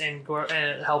ranges, and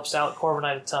it helps out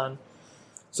Corviknight a ton.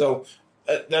 So,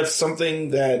 that's something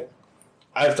that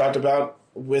I've talked about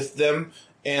with them,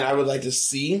 and I would like to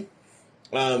see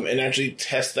and actually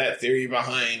test that theory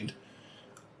behind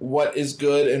what is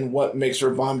good and what makes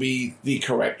Ribombee the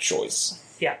correct choice.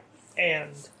 Yeah,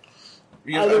 and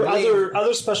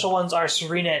other special ones are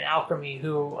Serena and Alchemy,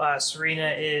 who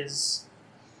Serena is...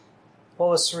 What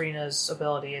was Serena's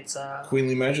ability? It's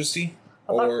Queenly Majesty?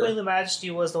 I thought Queenly Majesty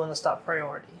was the one that stopped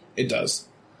priority. It does.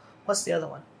 What's the other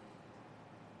one?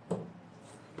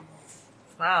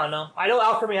 I don't know. I know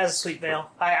Alchemy has a Sweet Veil.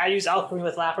 I use Alchemy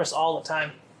with Lapras all the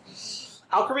time.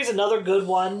 Alchemy's another good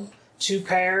one to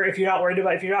pair if you're not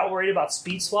worried about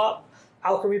Speed Swap.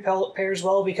 Alchemy pairs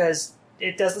well because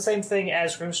it does the same thing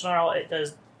as Grimmsnarl. It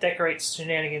does decorate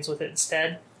shenanigans with it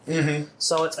instead. Mm-hmm.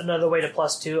 So it's another way to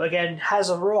 +2. Again,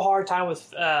 has a real hard time with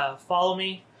Follow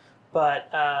Me,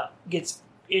 but gets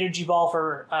Energy Ball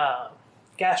for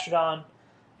Gastrodon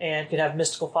and can have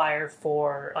Mystical Fire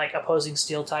for like opposing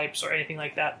Steel types or anything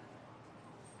like that.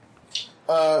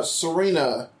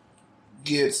 Serena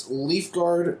gets Leaf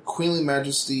Guard, Queenly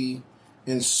Majesty,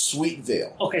 and Sweet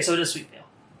Veil. Okay, so it is Sweet Veil.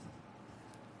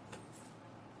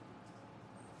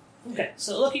 Okay,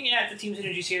 so looking at the team's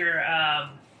energies here,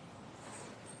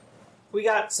 we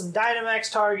got some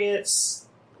Dynamax targets,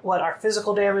 what our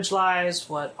physical damage lies,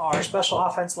 what our special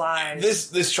offense lies.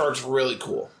 This chart's really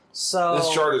cool. So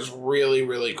this chart is really,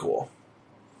 really cool.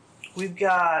 We've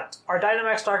got our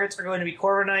Dynamax targets are going to be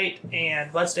Corviknight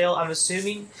and Mudsdale. I'm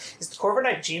assuming, is the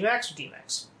Corviknight G-Max or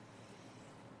D-Max?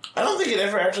 I don't think it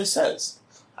ever actually says.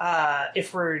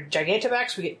 If we're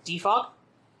Gigantamax, we get Defog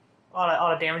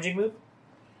on a damaging move.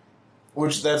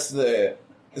 Which is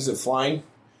it flying?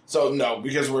 So no,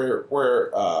 because we're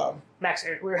Max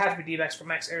Air. We have to be D-Max for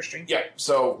Max Airstream. Yeah,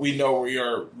 so we know we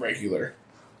are regular.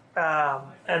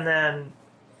 And then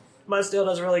Mudsdale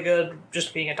does really good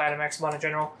just being a Dynamax mon in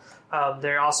general.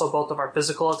 They're also both of our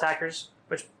physical attackers,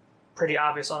 which pretty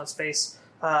obvious on its face.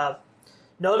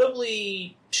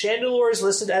 Notably, Chandelure is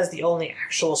listed as the only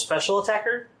actual special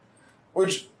attacker.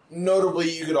 Which,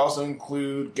 notably, you could also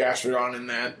include Gastrodon in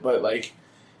that, but, like,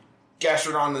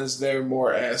 Gastrodon is there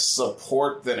more as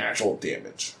support than actual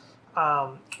damage.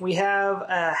 We have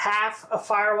half a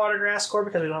Fire, Water, Grass core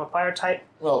because we don't have a Fire type.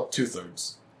 Well,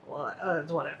 2/3. Well,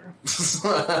 whatever.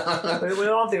 we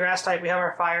don't have the Grass type. We have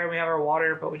our Fire, we have our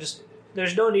Water, but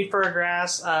there's no need for a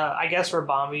Grass. I guess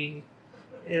Ribombee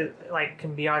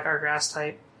can be like our Grass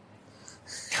type.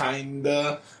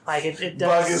 kinda. Like it does.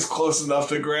 Bug is close enough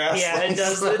to grass. Yeah, it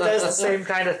does. It does the same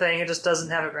kind of thing. It just doesn't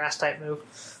have a grass type move.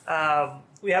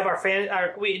 We have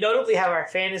we notably have our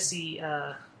fantasy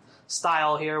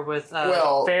style here with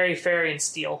fairy, and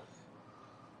steel.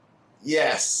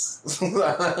 Yes.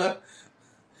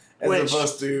 As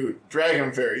opposed to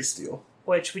dragon fairy steel.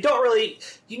 Which you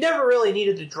never really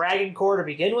needed the dragon core to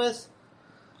begin with.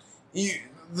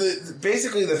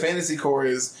 Basically the fantasy core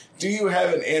is, do you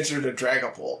have an answer to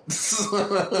Dragapult?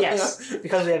 Yes,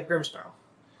 because we have Grimmsnarl.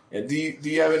 Yeah, do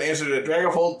you have an answer to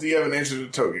Dragapult? Do you have an answer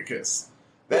to Togekiss?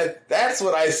 That's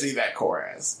what I see that core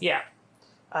as. Yeah.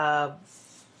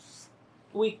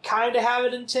 We kind of have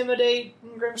it Intimidate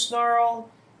in Grimmsnarl.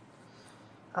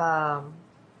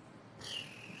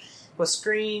 With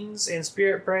Screens and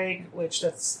Spirit Break, which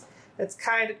that's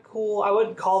kind of cool. I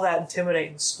wouldn't call that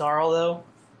Intimidate and Snarl, though.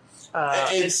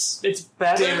 It's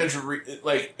better. Damage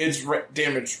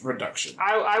reduction.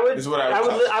 I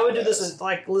would do this as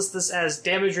list this as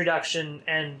damage reduction,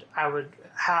 and I would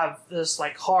have this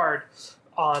hard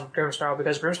on Grimmsnarl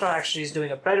because Grimmsnarl actually is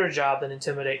doing a better job than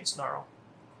Intimidate and Snarl.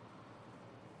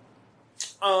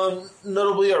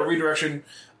 Notably, our redirection,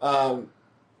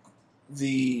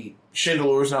 the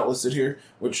Chandelure is not listed here,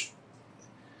 which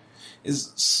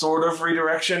is sort of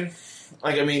redirection.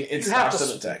 It's not an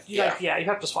attack. You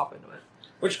have to swap into it.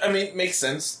 Which, makes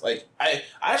sense. I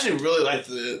actually really like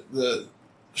the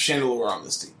Chandelure on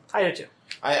this team. I do too.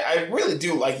 I really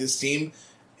do like this team,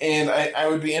 and I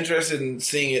would be interested in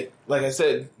seeing it, like I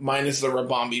said, minus the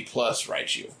Rabombi plus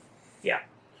Raichu. Yeah.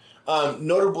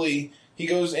 Notably, he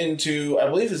goes into, I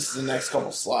believe this is the next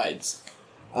couple slides,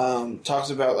 talks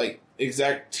about,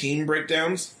 exact team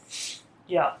breakdowns.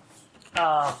 Yeah.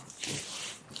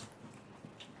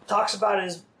 Talks about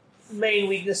his main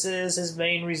weaknesses, his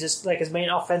main his main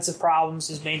offensive problems,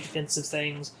 his main defensive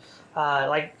things.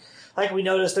 Like we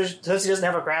noticed, since he doesn't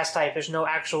have a grass type, there's no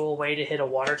actual way to hit a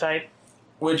water type.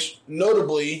 Which,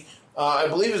 notably, I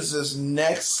believe it's this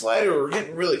next slide, or we're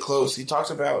getting really close. He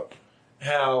talks about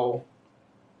how...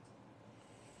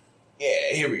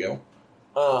 Yeah, here we go.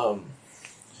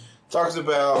 Talks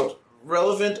about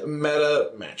relevant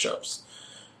meta matchups.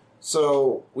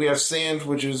 So, we have Sand,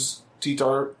 which is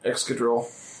T-Tar, Excadrill.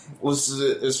 Listed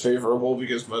it as favorable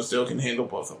because Mudsdale can handle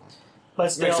both of them.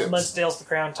 Mudsdale's the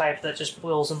ground type that just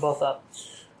wheels them both up.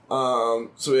 So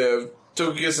we have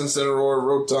Togekiss,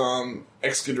 Incineroar, Rotom,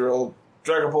 Excadrill,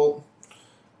 Dragapult.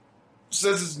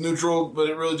 Says it's neutral, but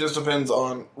it really just depends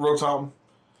on Rotom.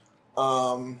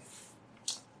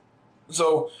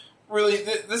 So, really,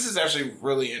 this is actually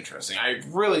really interesting. I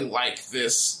really like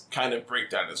this kind of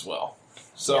breakdown as well.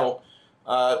 So,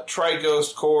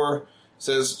 Tri-Ghost Core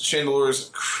says Chandelure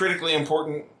is critically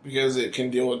important because it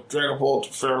can deal with Dragapult,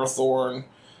 Ferrothorn,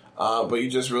 but you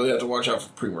just really have to watch out for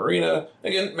Primarina.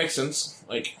 Again, it makes sense.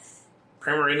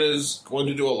 Primarina is going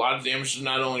to do a lot of damage to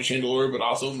not only Chandelure, but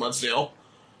also Mudsdale.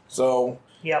 So,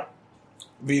 yep.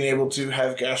 Being able to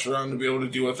have Gastrodon to be able to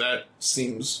deal with that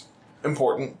seems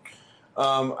important.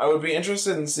 I would be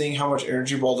interested in seeing how much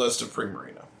Energy Ball does to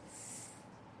Primarina.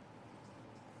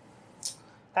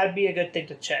 That'd be a good thing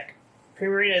to check.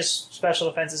 Primarina's special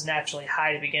defense is naturally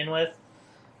high to begin with,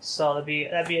 so that'd be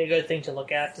a good thing to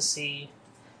look at to see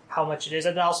how much it is.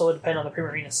 And it also would depend on the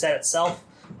Primarina set itself.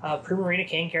 Primarina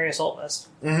can carry Assault Vest.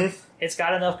 Mm-hmm. It's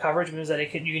got enough coverage moves that you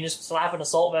can just slap an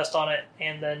Assault Vest on it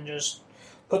and then just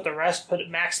put it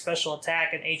max special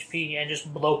attack and HP and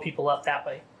just blow people up that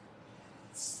way.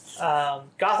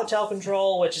 Gothitelle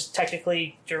Control, which is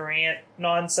technically Durant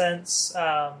nonsense.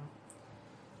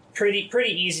 Pretty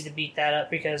easy to beat that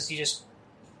up because you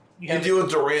deal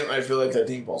with Durant, I feel like that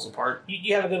team falls apart.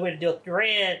 You have a good way to deal with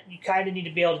Durant. You kind of need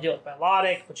to be able to deal with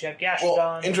Melodic, but you have Gastrodon.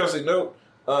 Well, interesting note,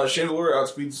 Chandelure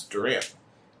outspeeds Durant.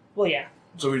 Well, yeah.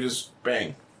 So we just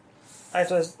bang.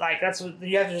 That's what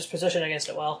you have to just position against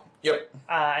it well. Yep.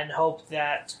 And hope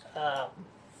that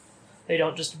they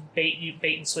don't just bait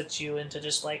and switch you into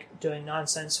just doing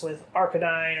nonsense with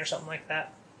Arcanine or something like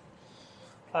that.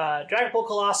 Dragapult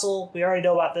Colossal, we already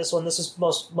know about this one. This is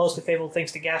mostly favorable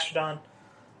thanks to Gastrodon.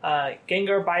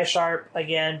 Gengar, Bisharp,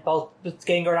 again, both with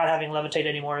Gengar not having Levitate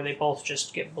anymore, they both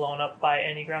just get blown up by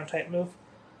any ground type move.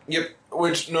 Yep,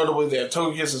 which notably they have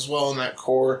Togekiss as well in that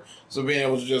core, so being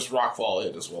able to just Rockfall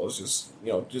it as well as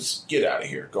just get out of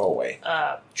here, go away.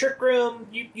 Trick Room,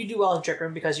 you do well in Trick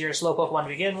Room because you're a slow Pokemon to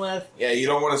begin with. Yeah, you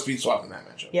don't want to speed swap in that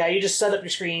matchup. Yeah, you just set up your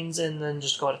screens and then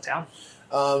just go to town.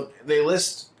 They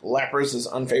list Lapras as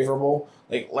unfavorable,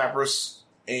 Lapras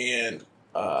and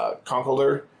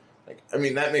Conkeldurr.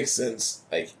 That makes sense.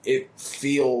 It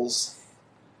feels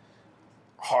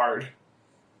hard.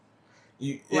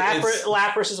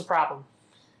 Lapras is a problem.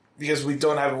 because we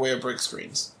don't have a way to break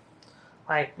screens.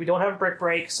 Like, we don't have a brick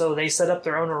break, so they set up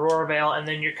their own Aurora Veil, and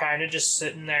then you're kind of just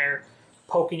sitting there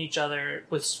poking each other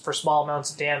for small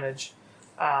amounts of damage.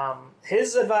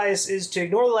 His advice is to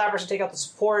ignore the Lapras and take out the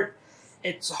support.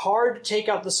 It's hard to take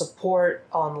out the support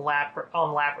on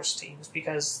Lapras teams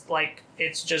because, like,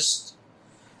 it's just...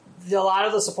 A lot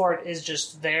of the support is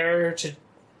just there to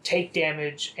take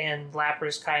damage, and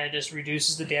Lapras kind of just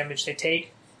reduces the damage they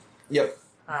take. Yep.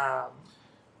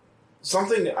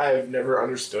 Something I've never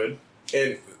understood,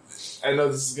 and I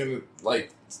know this is going to,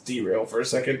 like, derail for a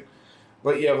second,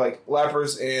 but you have, like,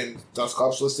 Lapras and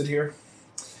Dusclops listed here.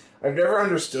 I've never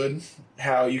understood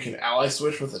how you can ally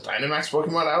switch with a Dynamax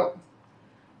Pokemon out,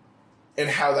 and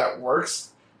how that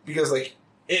works, because, like,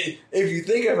 if you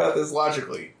think about this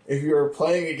logically, if you're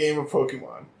playing a game of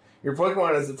Pokemon, your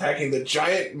Pokemon is attacking the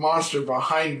giant monster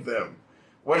behind them.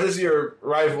 What does your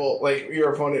rival, like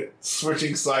your opponent,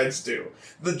 switching sides do?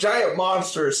 The giant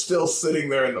monster is still sitting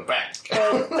there in the back.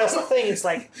 Well, that's the thing. It's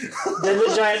like then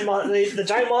the giant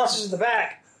monster's in the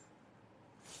back,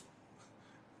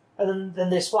 and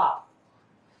then they swap.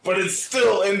 But it's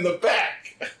still in the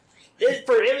back.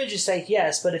 For image's sake,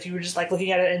 yes. But if you were just like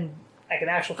looking at it in like an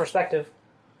actual perspective,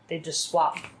 they'd just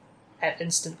swap at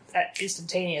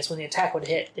instantaneous when the attack would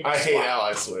hit. I hate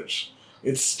ally switch.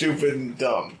 It's stupid and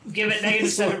dumb. Give it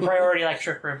 -7 priority like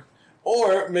Trick Room.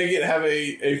 Or make it have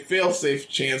a fail-safe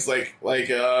chance like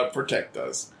Protect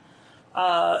does.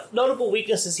 Notable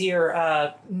weaknesses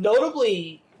here.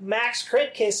 Notably, Max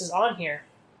Crit Kiss is on here.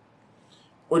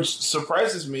 Which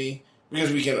surprises me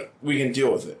because we can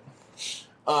deal with it.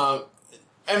 I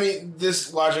mean,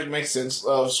 this logic makes sense.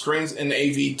 Screens and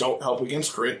AV don't help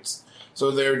against crits,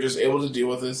 so they're just able to deal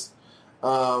with this.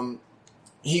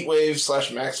 Heat Wave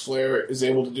 / Max Flare is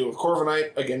able to deal with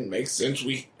Corviknight. Again, makes sense.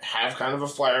 We have kind of a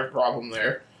flyer problem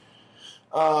there.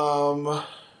 And,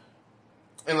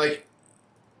 like,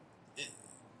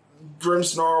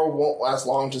 Grimmsnarl won't last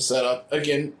long to set up.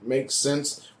 Again, makes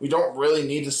sense. We don't really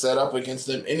need to set up against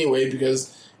them anyway,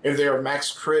 because if they are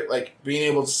max crit, like, being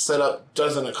able to set up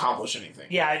doesn't accomplish anything.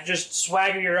 Yeah, just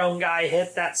swagger your own guy,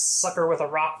 hit that sucker with a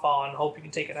rock ball, and hope you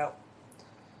can take it out.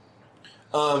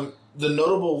 The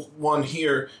notable one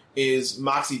here is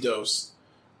Moxie Dose,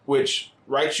 which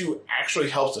Raichu actually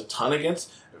helps a ton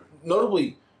against.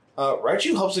 Notably,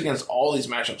 Raichu helps against all these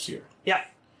matchups here. Yeah.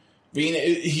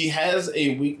 He has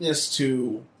a weakness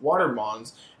to Water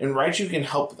Mons, and Raichu can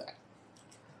help that.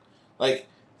 Like,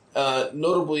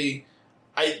 notably,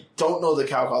 I don't know the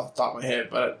calc off the top of my head,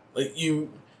 but like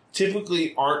you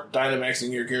typically aren't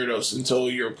Dynamaxing your Gyarados until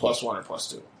you're +1 or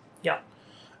 +2. Yeah.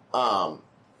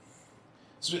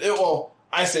 Well,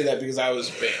 I say that because I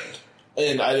was banned,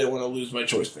 and I didn't want to lose my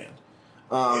choice band.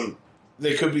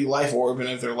 They could be Life Orb, and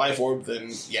if they're Life Orb,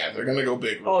 then yeah, they're going to go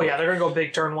big. Oh yeah, they're going to go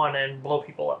big turn 1 and blow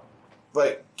people up.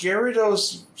 But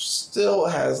Gyarados still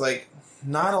has, like,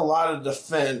 not a lot of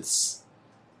defense,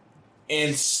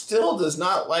 and still does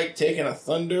not like taking a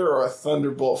Thunder or a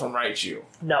Thunderbolt from Raichu.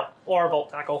 No, or a Volt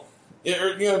Tackle.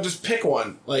 Or, just pick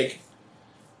one. Like,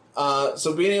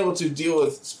 so being able to deal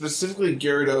with specifically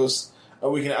Gyarados,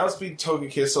 we can outspeed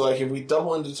Togekiss, so like if we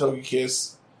double into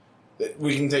Togekiss,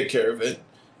 we can take care of it.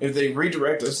 If they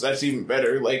redirect us, that's even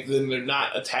better. Like, then they're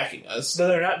not attacking us. So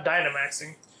they're not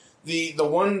Dynamaxing. The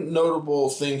one notable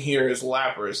thing here is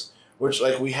Lapras, which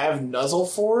like we have Nuzzle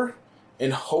for,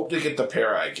 and hope to get the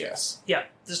para, I guess. Yeah,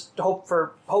 just hope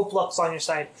luck's on your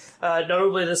side.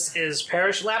 Notably, this is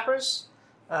Perish Lapras,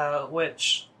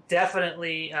 which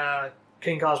definitely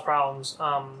can cause problems.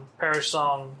 Perish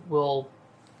Song will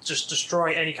just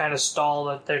destroy any kind of stall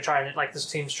that they're trying to, like this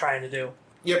team's trying to do.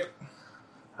 Yep.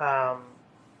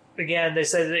 Again, they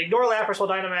say that ignore Lapras while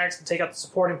Dynamax and take out the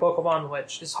supporting Pokemon,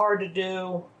 which is hard to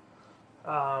do.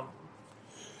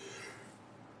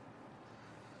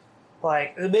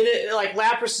 Like the minute, like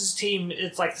Lapras's team,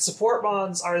 it's like the support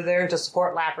mons are there to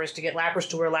support Lapras to get Lapras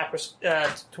to where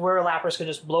Lapras can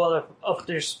just blow up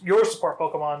your support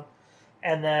Pokemon,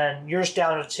 and then you're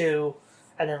down to 2,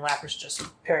 and then Lapras just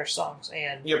Perish Songs,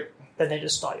 and then they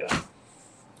just stall you out.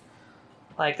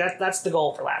 Like that's the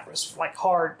goal for Lapras. Like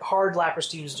hard Lapras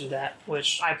teams do that,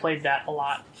 which I played that a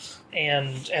lot,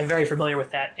 and am very familiar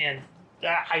with that. And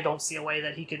I don't see a way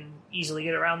that he can easily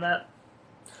get around that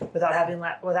without having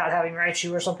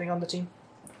Raichu or something on the team.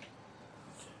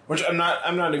 Which I'm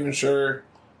not even sure.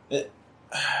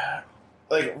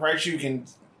 Like Raichu can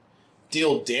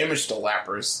deal damage to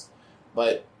Lapras,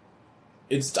 but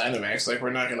it's Dynamax. Like,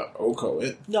 we're not going to OHKO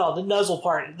it. No, the Nuzzle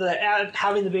part,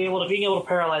 being able to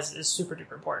paralyze it is super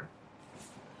duper important.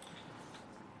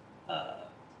 I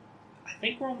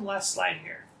think we're on the last slide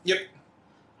here. Yep.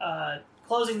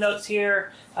 closing notes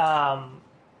here.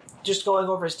 Just going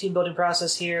over his team building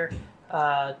process here.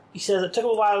 He says it took him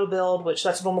a while to build, which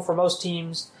that's normal for most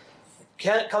teams.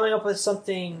 Coming up with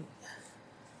something...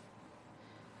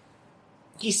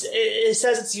 It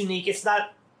says it's unique. It's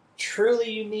not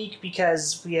truly unique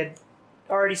because we had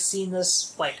already seen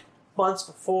this like months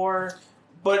before.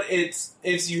 But it's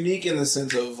unique in the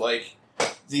sense of like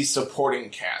the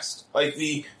supporting cast. Like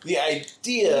the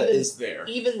idea is there.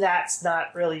 Even that's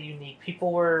not really unique.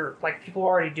 People were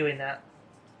already doing that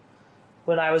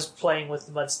when I was playing with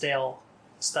the Mudsdale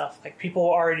stuff. Like people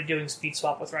were already doing speed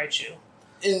swap with Raichu.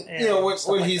 And you know what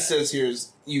like he that. says here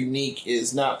is unique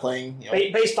is not playing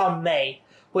Based on May,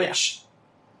 which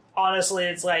honestly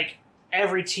it's like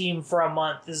every team for a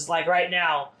month is like right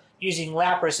now using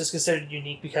Lapras is considered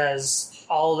unique because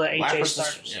all the HA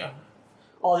starters.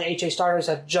 All the HA starters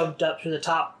have jumped up to the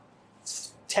top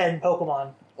 10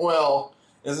 Pokemon. Well,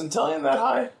 isn't Inteleon that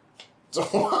high? So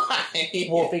why?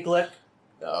 Wolfie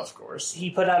Of course.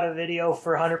 he put out a video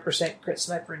for 100% crit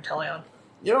sniper Inteleon.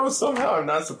 You know, somehow I'm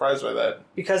not surprised by that.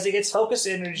 Because it gets focus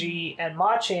energy and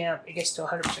Machamp, it gets to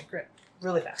 100% crit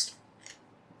really fast.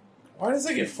 Why does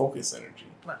it get focus energy?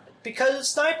 Because it's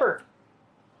sniper.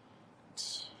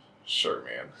 Sure,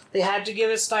 man. They had to give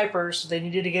it sniper, so they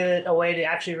needed to give it a way to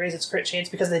actually raise its crit chance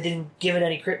because they didn't give it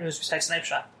any crit moves besides Snipe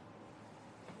Shot.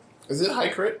 Is it high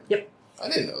crit? Yep. I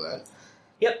didn't know that.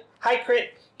 Yep. High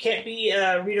crit can't be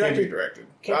redirected. Can't be directed.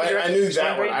 Can't be directed. I knew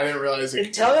that one. I didn't realize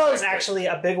it. Inteleon is actually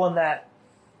a big one that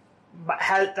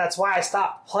that's why I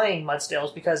stopped playing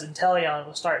Mudsdales because Inteleon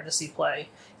was starting to see play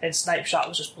and Snipe Shot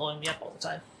was just blowing me up all the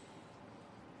time.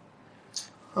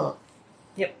 Huh.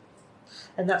 Yep.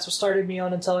 And that's what started me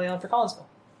on Inteleon for Collinsville.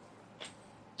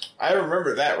 I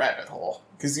remember that rabbit hole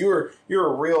because you were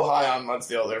real high on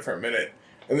Mudsdale there for a minute,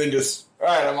 and then just all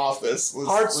right, I'm off this.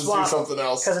 Let's do something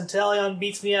else. Because Inteleon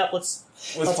beats me up. Let's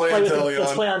play Inteleon.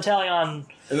 Let's play on Inteleon.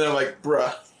 And then I'm like,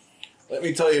 bruh, let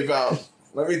me tell you about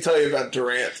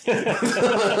Durant.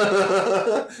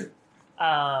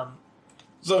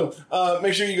 So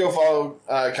make sure you go follow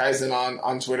Kaizen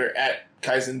on Twitter at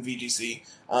KaizenVGC.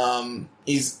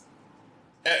 He's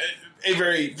a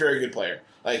very, very good player.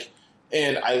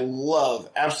 And I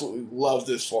absolutely love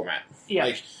this format.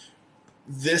 Yeah.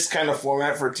 This kind of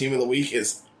format for Team of the Week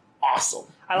is awesome.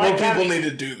 More people need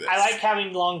to do this. I like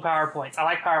having long PowerPoints. I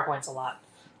like PowerPoints a lot.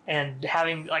 And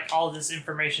having all this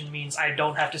information means I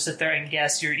don't have to sit there and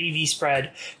guess your EV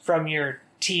spread from your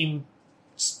team,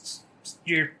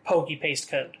 your Pokepaste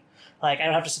code. I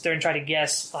don't have to sit there and try to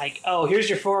guess, oh, here's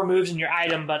your 4 moves and your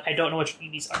item, but I don't know what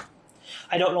your EVs are.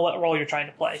 I don't know what role you're trying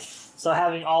to play. So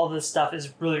having all this stuff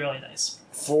is really, really nice.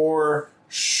 For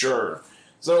sure.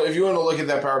 So if you want to look at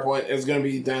that PowerPoint, it's going to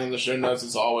be down in the show notes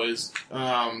as always.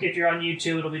 If you're on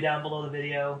YouTube, it'll be down below the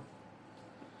video.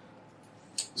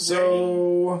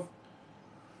 So,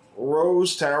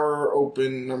 Rose Tower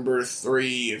Open number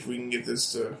 3, if we can get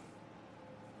this to...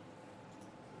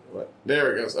 What?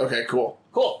 There it goes. Okay, cool.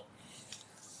 Cool.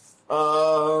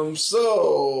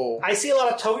 So... I see a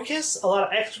lot of Togekiss, a lot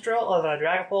of Excadrill, a lot of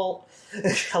Dragapult,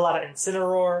 a lot of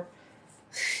Incineroar.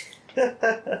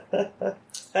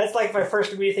 That's my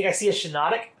first immediate thing. I see a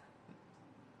Shiinotic.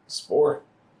 Spore.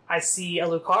 I see a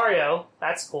Lucario.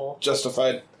 That's cool.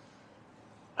 Justified.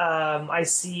 I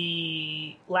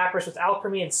see Lapras with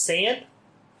Alchemy and Sand.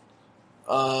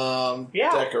 Yeah.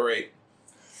 Decorate.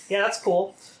 Yeah, that's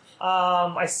cool.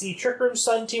 I see Trick Room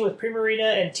Sun Team with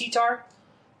Primarina and T-Tar.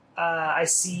 I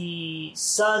see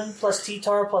Sun plus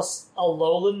T-Tar plus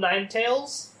Alolan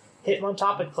Ninetales.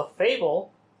 Hitmontop and Clefable.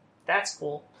 That's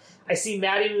cool. I see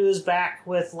Matty Moo's back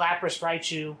with Lapras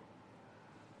Raichu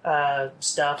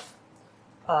stuff.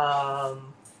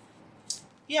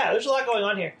 Yeah, there's a lot going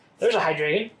on here. There's a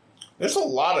Hydreigon. There's a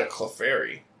lot of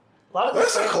Clefairy.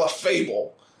 There's a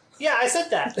Clefable. Yeah, I said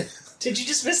that. Did you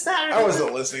just miss that? I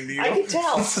wasn't listening to you. I can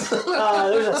tell.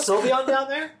 There's a Sylveon down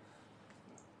there.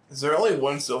 Is there only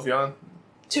one Sylveon?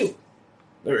 2.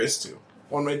 There is 2.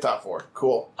 One made top 4.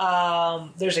 Cool.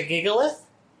 There's a Gigalith.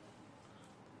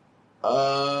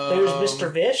 There's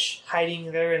Mr. Vish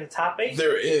hiding there in the top 8.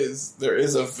 There is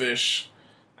a Vish.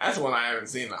 That's one I haven't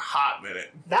seen in a hot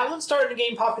minute. That one's starting to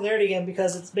gain popularity again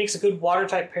because it makes a good water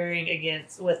type pairing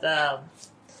with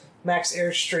Max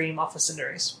Airstream off of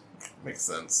Cinderace. Makes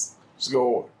sense. Just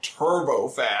go turbo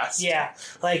fast. Yeah,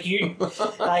 why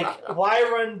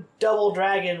run Double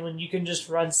Dragon when you can just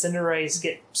run Cinderace,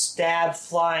 get stabbed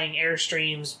flying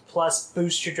Airstreams, plus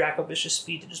boost your Draco Vicious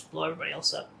speed to just blow everybody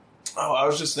else up. Oh, I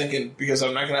was just thinking, because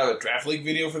I'm not going to have a Draft League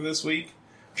video for this week,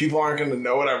 people aren't going to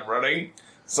know what I'm running.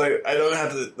 So I don't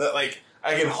have to,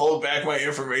 I can hold back my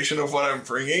information of what I'm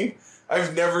bringing.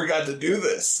 I've never got to do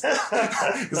this.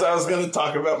 Because I was going to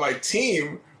talk about my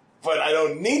team, but I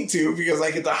don't need to because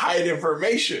I get to hide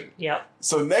information. Yep.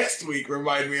 So next week,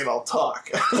 remind me and I'll talk.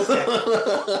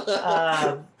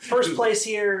 Okay. First place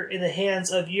here in the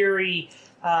hands of Yuri,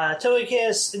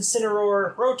 Togekiss,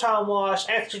 Incineroar, Rotom Wash,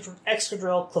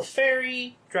 Excadrill,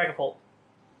 Clefairy, Dragapult.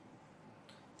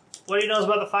 What do you know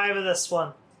about the 5 of this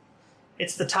one?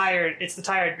 It's the tired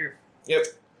group. Yep.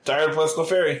 Tired plus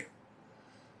Clefairy.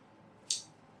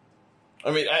 I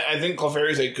mean, I think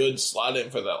Clefairy's a good slot in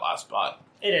for that last spot.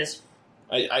 It is.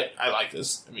 I like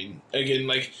this. I mean, again,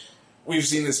 like, we've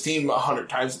seen this team 100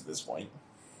 times at this point.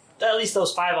 At least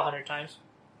those 5 100 times.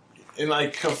 And,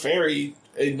 like, Clefairy,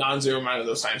 a non-zero amount of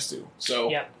those times, too.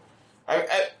 So, Yep.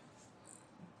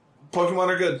 Pokemon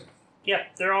are good.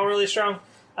 Yep, they're all really strong.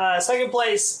 Second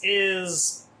place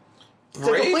is the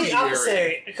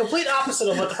complete opposite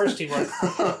of what the first team was.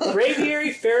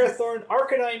 Braviary, Ferrothorn,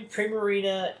 Arcanine,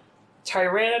 Primarina,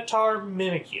 Tyranitar,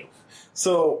 Mimikyu.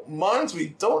 So, Mons we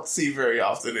don't see very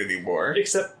often anymore.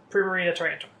 Except Primarina,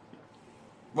 Tyranitar.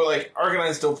 But, like,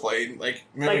 Arcanine still played. Like,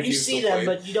 Mimikyu Like, you see them,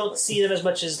 but you don't see them as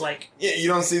much as, like... Yeah, you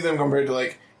don't see them compared to,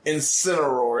 like,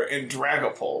 Incineroar and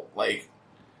Dragapult. Like,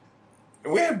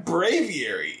 we have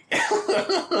Braviary.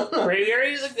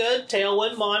 Braviary is a good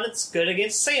Tailwind Mon. It's good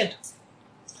against Sand.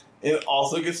 It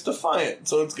also gets Defiant,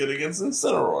 so it's good against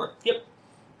Incineroar. Yep.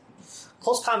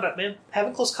 Close combat, man.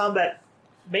 Having close combat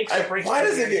makes or breaks. Why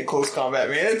does it get close combat,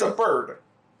 man? It's a bird.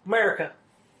 America.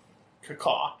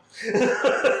 Caw.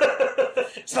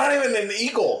 It's not even an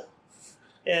eagle.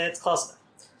 Yeah, it's close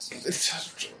enough. It's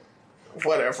just,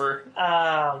 whatever.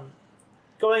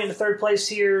 Going into third place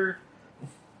here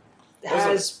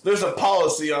there's a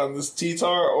policy on this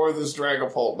T-Tar or this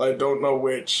Dragapult. I don't know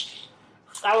which.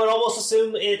 I would almost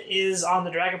assume it is on the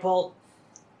Dragapult.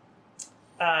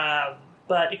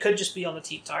 But it could just be on the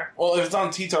T-Tar. Well, if it's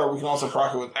on T-Tar, we can also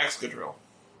proc it with Excadrill.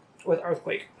 With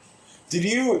Earthquake. Did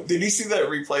you see that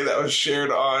replay that was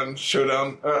shared on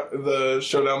Showdown, the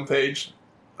Showdown page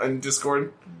on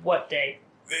Discord? What day?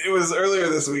 It was earlier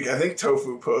this week. I think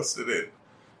Tofu posted it.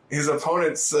 His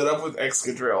opponent set up with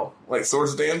Excadrill, like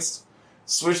Swords Dance,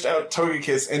 switched out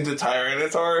Togekiss into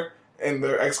Tyranitar, and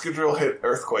their Excadrill hit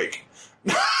Earthquake.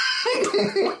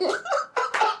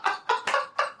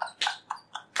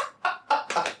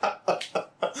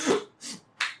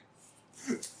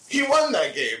 He won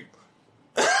that game.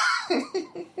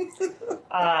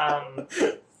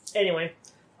 Anyway,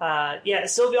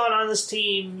 Sylveon on this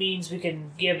team means we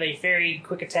can give a very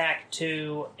quick attack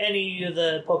to any of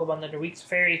the Pokemon that are weak to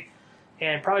Fairy,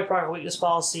 and probably proc a weakness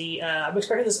policy. I'm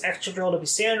expecting this Excadrill to be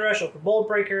Sand Rush over Bolt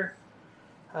Breaker,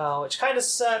 which kind of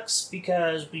sucks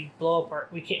because we blow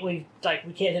up we can't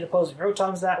hit opposing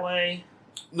Rotoms that way.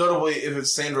 Notably, if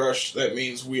it's Sand Rush, that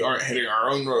means we aren't hitting our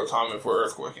own Rotom if we're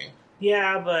Earthquaking.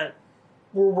 Yeah, but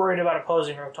we're worried about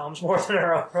opposing Rotoms more than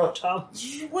our own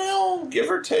Rotom. Well, give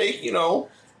or take, you know.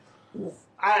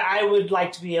 I would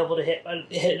like to be able to hit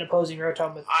an opposing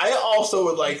Rotom with. I also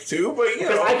would like to, but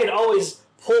because I can always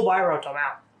pull my Rotom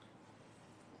out.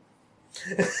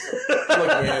 Look,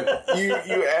 man,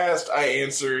 you asked, I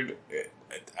answered.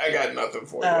 I got nothing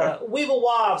for you. Weevil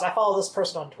Wobbs. I follow this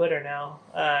person on Twitter now.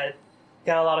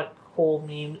 Got a lot of cool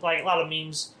memes, like a lot of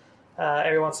memes.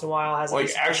 Every once in a while has like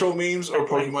actual memes or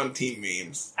Pokemon team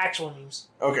memes? Actual memes.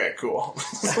 Okay, cool.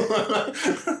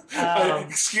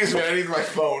 Excuse me, I need my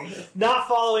phone. Not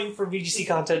following for VGC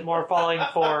content, more following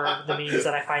for the memes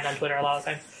that I find on Twitter a lot of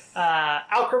the time.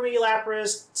 Alchemy,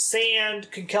 Lapras,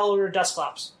 Sand, Conkeldurr,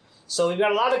 Dusclops. So we've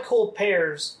got a lot of cool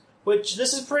pairs, which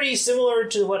this is pretty similar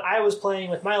to what I was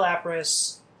playing with my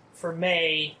Lapras for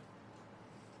May.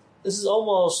 This is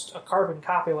almost a carbon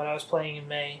copy of what I was playing in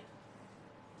May.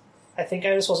 I think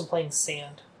I just wasn't playing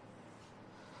Sand.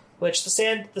 Which, the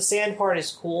sand part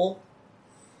is cool.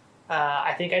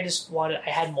 I think I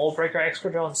had Mold Breaker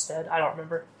Excadrill instead. I don't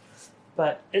remember.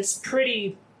 But it's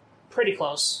pretty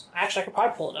close. Actually, I could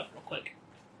probably pull it up real quick.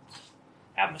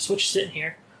 I have my Switch sitting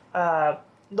here.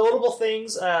 Notable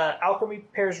things, Alchemy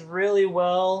pairs really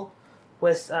well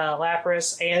with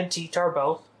Lapras and T-Tar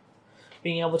both.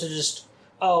 Being able to just,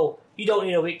 you don't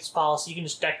need a weakness policy, you can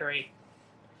just decorate.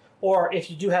 Or if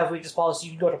you do have weakness policy,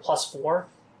 you can go to +4,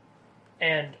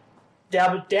 and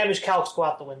damage calcs go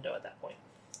out the window at that point.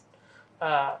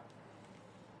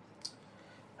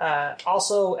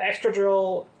 Also,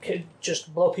 Excadrill could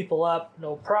just blow people up,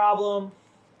 no problem.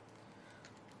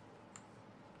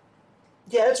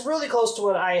 Yeah, it's really close to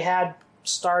what I had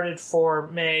started for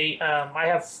May. I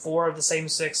have 4 of the same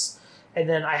 6, and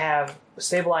then I have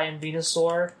Sableye and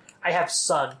Venusaur. I have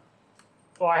Sun.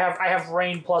 Well, I have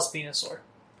Rain plus Venusaur.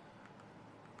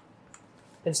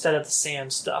 instead of the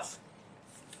sand stuff.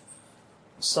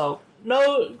 So, glad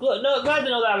to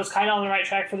know that I was kind of on the right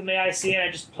track for the Mid-IC, and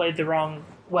I just played the wrong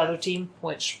weather team,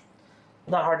 which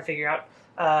not hard to figure out.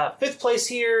 5th place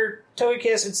here,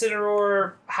 Togekiss,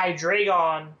 Incineroar,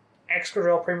 Hydreigon,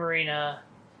 Excadrill, Primarina,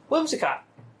 Whimsicott.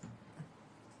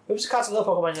 Whimsicott's another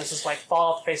Pokemon that's just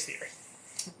fall off the face of the earth.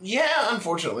 Yeah,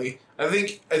 unfortunately. I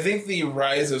think the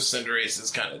rise of Cinderace has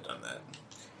kind of done that.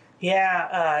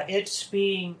 Yeah, it's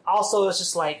being... Also, it's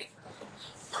just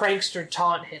prankster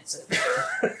taunt hits it.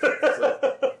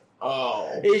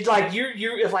 It's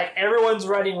if everyone's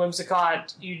running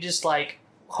Whimsicott, you just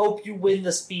hope you win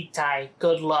the speed tie.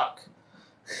 Good luck.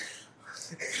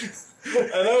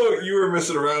 I know you were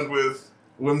messing around with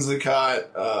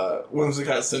Whimsicott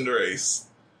Cinderace.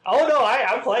 Oh no,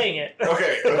 I'm playing it.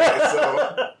 Okay,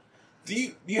 so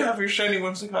do you have your shiny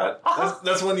Whimsicott? Uh-huh.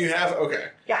 That's one you have? Okay.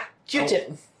 Yeah,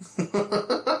 Q-tip.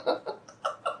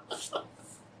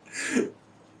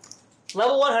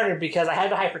 Level 100 because I had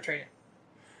to hyper train it.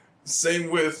 Same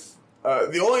with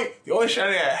the only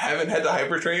shiny I haven't had to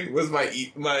hyper train was my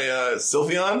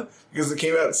Sylveon because it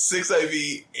came out 6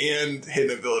 IV and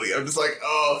hidden ability. I'm just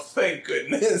oh, thank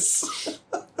goodness.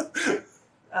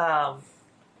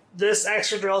 This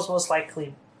Excadrill is most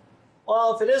likely...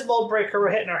 Well, if it is Mold Breaker,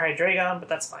 we're hitting our Hydreigon, but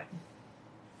that's fine.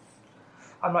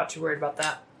 I'm not too worried about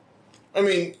that. I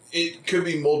mean, it could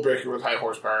be Mold Breaker with high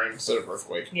horsepower instead of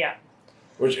Earthquake. Yeah.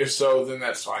 Which, if so, then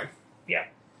that's fine. Yeah.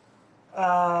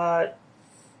 The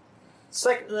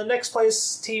next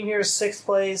place team here is 6th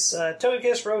place.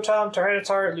 Togekiss, Rotom,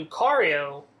 Tyranitar,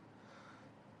 Lucario,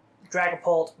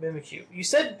 Dragapult, Mimikyu. You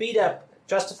said beat up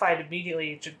justified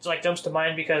immediately, jumps to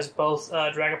mind because both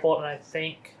Dragapult and I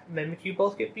think Mimikyu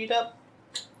both get beat up.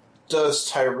 Does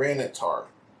Tyranitar?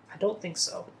 I don't think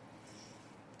so.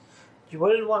 You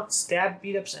wouldn't want stab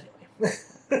beat ups anyway.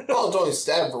 Well, it's only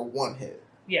stab for 1 hit.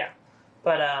 Yeah.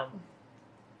 But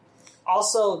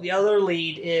also the other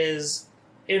lead is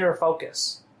inner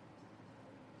focus.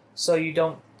 So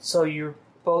you're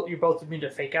both immune to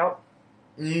fake out.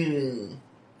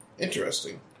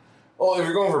 Interesting. Well, if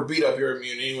you're going for beat up, you're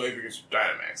immune anyway because you're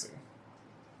Dynamaxing.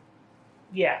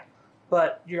 Yeah.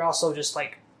 But you're also just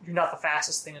you're not the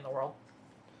fastest thing in the world.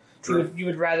 True. You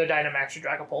would rather Dynamax your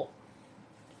Dragapult.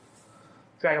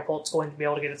 Dragapult's going to be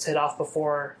able to get its hit off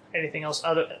before anything else.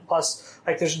 Plus,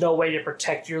 there's no way to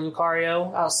protect your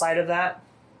Lucario outside of that.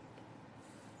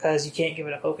 Because you can't give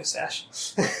it a Focus Sash.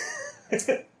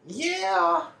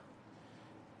 Yeah.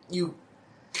 You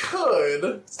could.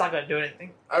 It's not going to do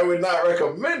anything. I would not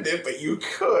recommend it, but you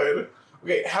could.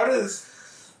 Okay, how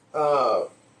does... no,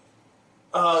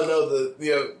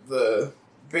 the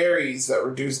berries that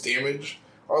reduce damage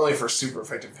are only for super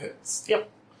effective hits. Yep.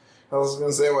 I was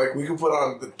going to say, we could put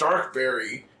on the Dark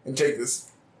Berry and take this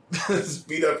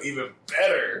beat up even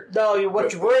better. No,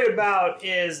 what you're worried about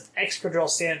is Excadrill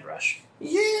Sand Rush.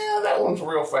 Yeah, that one's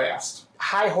real fast.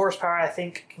 High horsepower, I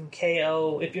think, can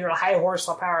KO. If you're a high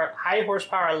horsepower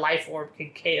Life Orb can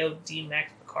KO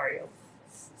D-Max Lucario.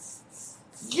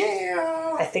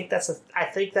 Yeah. I think that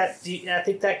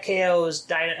KOs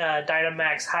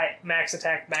Dynamax max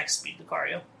attack, max speed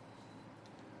Lucario.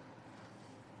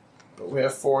 But we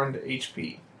have 4 into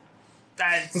HP.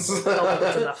 That's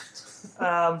enough.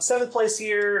 7th place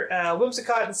here,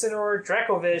 Whimsicott, Incineroar,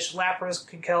 Dracovish, Lapras,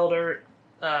 Conkeldurr,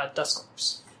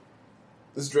 Dusclops.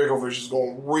 This Dracovish is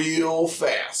going real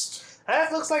fast.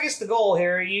 That looks like it's the goal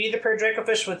here. You either pair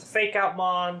Dracovish with the Fake Out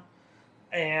Mon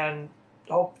and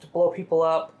hope to blow people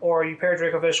up, or you pair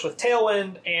Dracovish with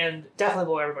Tailwind and definitely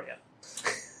blow everybody up.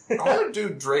 I want to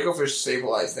do Dracovish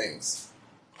Sableye things.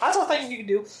 That's a thing you can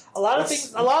do. A lot of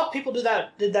people did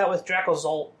that with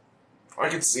Dracozolt. I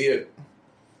could see it.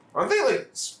 Aren't they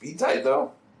speed type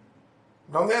though?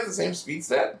 Don't they have the same speed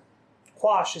stat?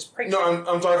 Quash is pretty. No,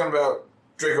 I'm talking about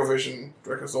Dracovish and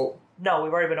Dracozolt. No,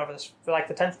 we've already been over this for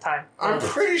the 10th time. I'm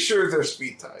pretty sure they're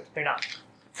speed tied. They're not.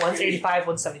 One's 85,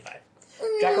 one's 75.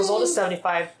 Dracozolt is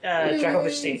 75, Dracovish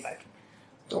is 85.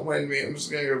 Don't mind me, I'm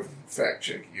just going to go fact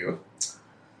check you.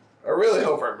 I really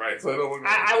hope I'm right, so I don't look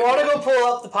I want to go pull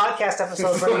up the podcast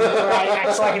episode so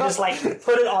I can just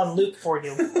put it on loop for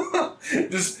you.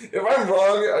 Just if I'm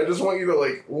wrong, I just want you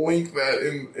to link that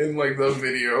in the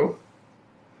video.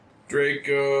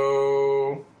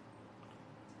 Draco.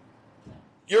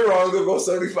 You're wrong. They're both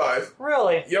 75.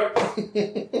 Really? Yep.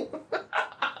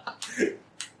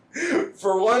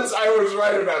 For once, I was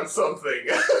right about something.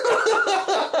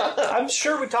 I'm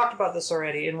sure we talked about this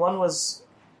already, and one was.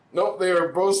 Nope, they are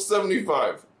both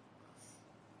 75.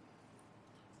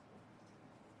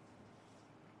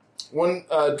 One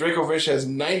Dracovish has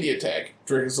 90 attack.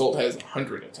 Dracozolt has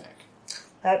 100 attack.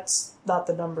 That's not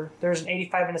the number. There's an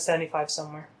 85 and a 75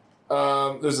 somewhere.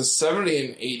 There's a 70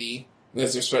 and 80, and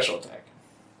that's their special attack.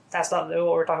 That's not what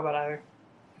we're talking about either.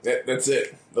 That's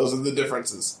it. Those are the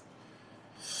differences.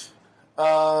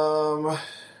 Their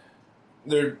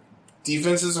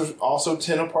defenses are also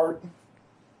 10 apart.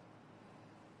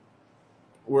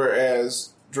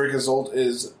 Whereas Dracozolt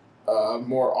is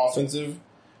more offensive.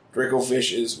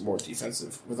 Dracovish is more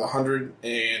defensive, with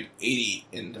 180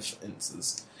 in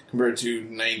defenses compared to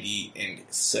 90 and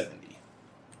 70.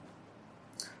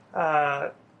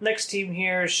 Next team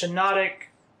here is Shiinotic,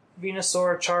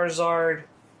 Venusaur, Charizard,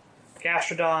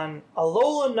 Gastrodon,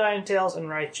 Alolan Ninetales, and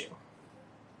Raichu.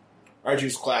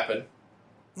 Raichu's clapping.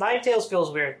 Ninetales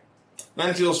feels weird.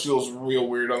 Ninetales feels real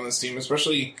weird on this team,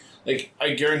 especially, like,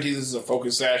 I guarantee this is a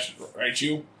Focus Sash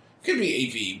Raichu. Could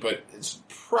be AV, but it's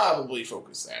probably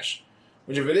Focus Sash.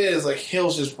 Which, if it is, like,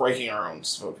 Hill's just breaking our own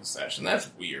Focus Sash, and that's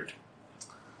weird.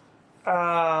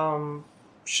 Shiinotic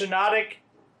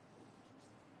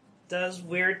does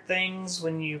weird things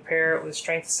when you pair it with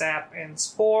Strength Sap and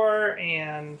Spore,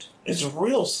 and... It's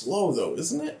real slow, though,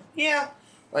 isn't it? Yeah.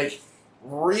 Like,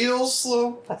 real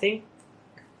slow? I think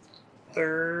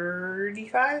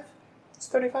 35? It's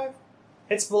 35?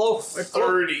 It's below... It's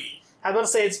 30. I'm going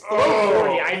to say it's below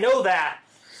 40. I know that.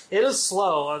 It is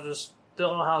slow. I just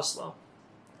don't know how slow.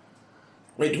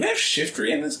 Wait, do we have Shiftry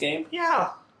in this game?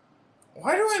 Yeah.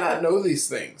 Why do I not know these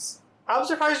things? I'm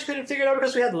surprised you couldn't figure it out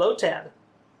because we had Lotad.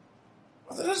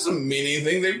 Well, that doesn't mean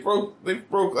anything. They broke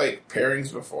like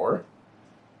pairings before.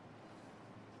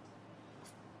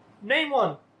 Name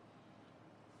one.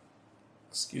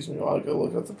 Excuse me while I go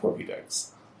look at the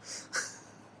Pokédex.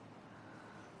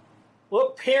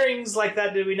 What pairings like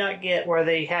that did we not get where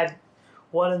they had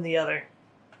one and the other?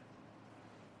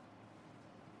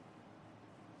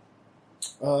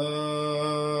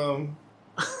 Hold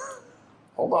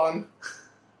on.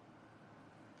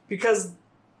 Because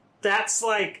that's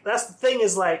the thing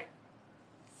is like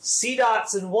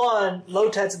C-Dots in one,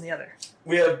 Lotad's in the other.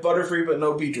 We have Butterfree but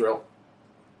no Beedrill.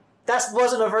 That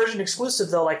wasn't a version exclusive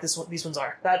though, like these ones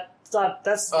are. That's like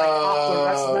awkward.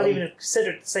 That's not even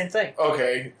considered the same thing.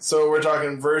 Okay, so we're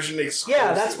talking version exclusive.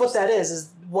 Yeah, that's what that is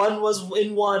one was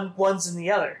in one, one's in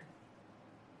the other.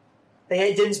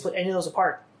 They didn't split any of those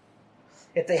apart.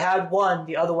 If they had one,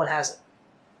 the other one has it.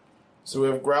 So we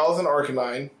have Growlithe and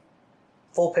Arcanine.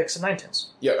 Full picks and Ninetales.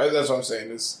 Yeah, that's what I'm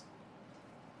saying is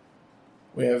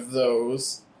we have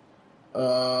those.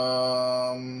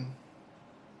 Don't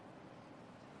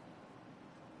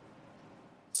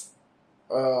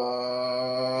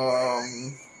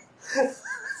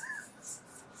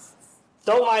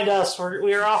mind us.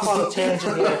 We're off on a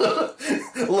tangent here.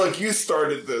 Look, you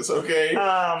started this, okay?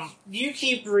 You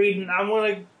keep reading. I'm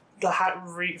going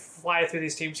to fly through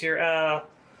these teams here.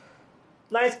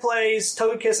 Ninth place,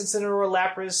 Togekiss, Incineroar,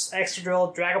 Lapras,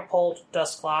 Excadrill, Dragapult,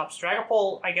 Dusclops.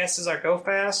 Dragapult, I guess, is our go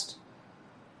fast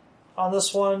on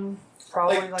this one.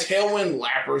 Probably like Tailwind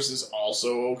Lapras is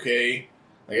also okay.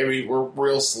 Like, I mean, we're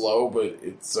real slow, but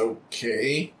it's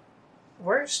okay.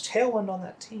 Where's Tailwind on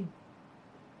that team?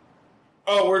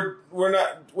 Oh, we're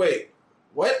not. Wait,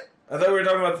 what? I thought we were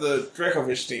talking about the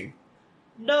Dracovish team.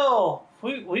 No,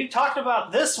 we talked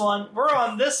about this one. We're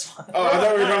on this one. Oh, I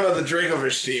thought we were talking about the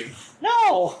Dracovish team.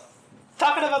 No!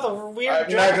 Talking about the weird...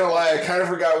 I'm not gonna lie, I kind of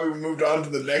forgot we moved on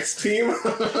to the next team.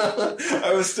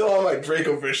 I was still on my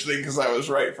Dracovish thing because I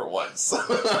was right for once.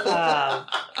 Togekiss,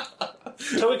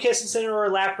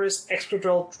 Incineroar, Lapras,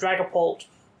 Excadrill, Dragapult,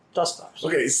 Dusclops.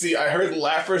 Okay, see, I heard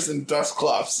Lapras and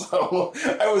Dusclops, so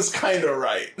I was kind of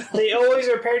right. They always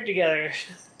are paired together.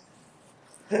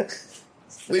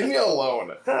 Leave me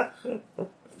alone.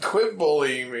 Quit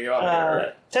bullying me on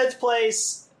here. 10th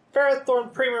place,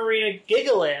 Ferrothorn, Primarina,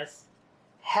 Gigalith,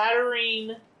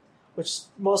 Hatterene, which is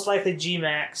most likely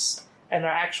G-Max, and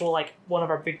our actual, like, one of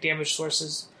our big damage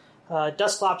sources.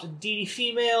 Dusclops and DD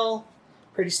Female,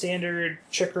 pretty standard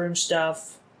Trick Room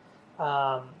stuff.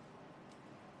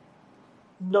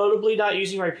 Notably not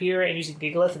using Rhyperior and using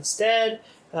Gigalith instead.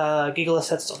 Gigalith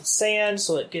sets on sand,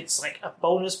 so it gets, like, a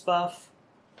bonus buff.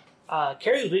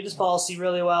 Carries Weakness Policy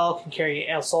really well, can carry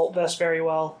Assault Vest very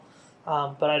well.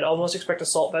 But I'd almost expect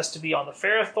Assault Vest to be on the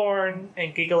Ferrothorn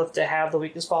and Gigalith to have the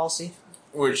Weakness Policy.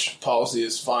 Which policy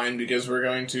is fine because we're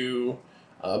going to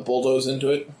bulldoze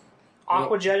into it.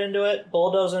 Aqua Jet into it,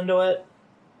 Bulldoze into it.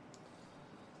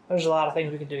 There's a lot of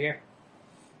things we can do here.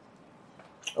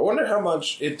 I wonder how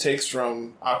much it takes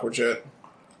from Aqua Jet.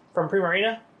 From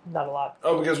Primarina? Not a lot.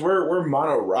 Oh, because we're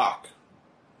mono rock.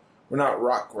 We're not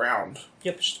rock ground.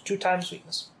 Yep, it's 2 times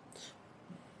weakness.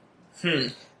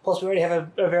 Plus, we already have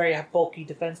a very bulky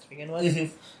defense to begin with.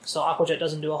 Mhm. So Aqua Jet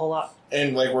doesn't do a whole lot.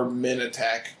 And, like, we're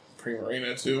min-attack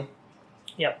Primarina, too.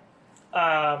 Yep.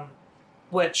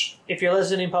 Which, if you're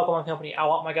listening, Pokemon Company, I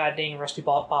want my goddamn rusty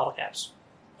bottle caps.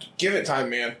 Give it time,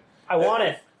 man. I want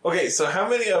it. Okay, so how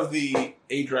many of the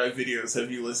A-Drive videos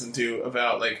have you listened to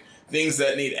about, like, things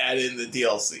that need added in the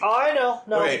DLC? Oh, I know.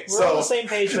 No, Okay, we're on the same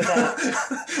page with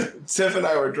that. Tiff and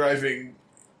I were driving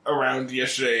around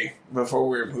yesterday before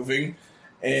we were moving,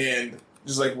 and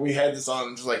just, like, we had this on,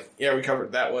 and just like, yeah, we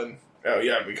covered that one. Oh,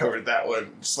 yeah, we covered that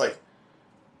one. Just like,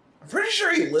 I'm pretty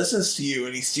sure he listens to you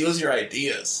and he steals your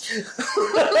ideas.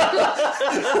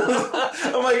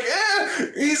 I'm like,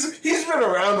 he's been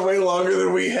around way longer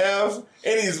than we have,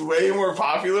 and he's way more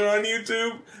popular on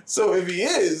YouTube. So if he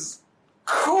is,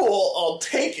 cool, I'll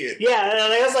take it. Yeah,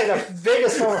 that's like the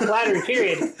biggest form of flattery,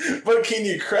 period. But can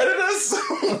you credit us?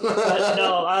 But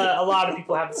no, a lot of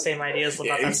people have the same ideas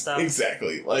about that stuff.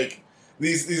 Exactly. Like,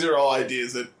 these are all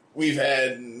ideas that we've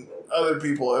had and other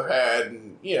people have had,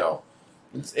 and, you know,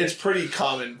 it's pretty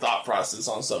common thought process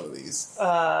on some of these.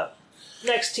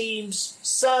 Next team's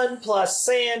Sun plus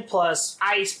Sand plus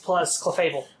Ice plus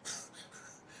Clefable.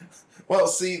 Well,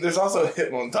 see, there's also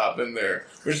Hitmontop in there,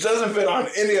 which doesn't fit on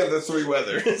any of the three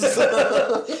weathers.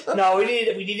 No, we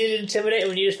needed to Intimidate and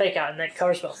we needed Fake Out, and that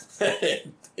covers both.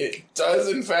 It does,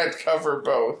 in fact, cover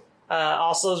both.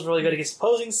 Also is really good against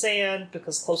opposing Sand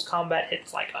because close combat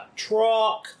hits like a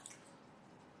truck.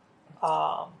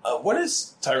 What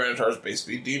is Tyranitar's base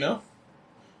speed? Do you know?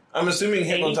 I'm assuming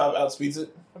 80? Hitmontop outspeeds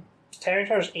it.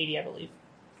 Tyranitar's 80, I believe.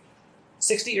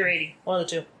 60 or 80, one of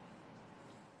the two.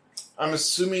 I'm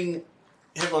assuming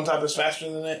Hitmontop is faster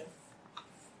than it.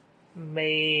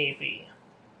 Maybe.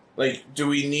 Like, do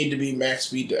we need to be max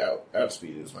speed to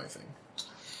outspeed is my thing.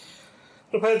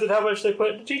 Depends on how much they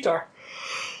put into T-Tar.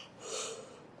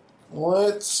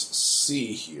 Let's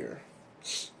see here.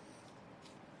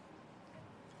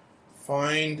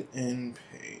 Find in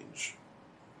page.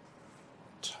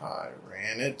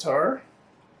 Tyranitar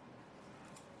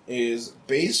is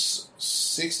base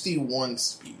 61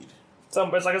 speed. So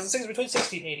it's like it's between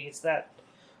 60 and 80. It's that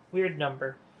weird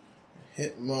number.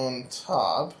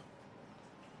 Hitmontop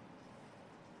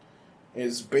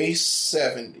is base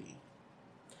 70.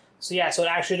 So yeah, so it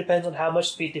actually depends on how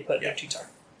much speed they put into T-Tar.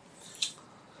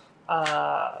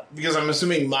 Because I'm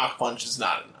assuming Mach Punch is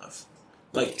not enough.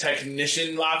 Like,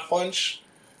 Technician Mach Punch,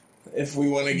 if we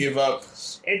want to give up.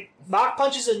 Mach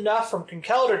Punch is enough from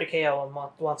Conkeldurr to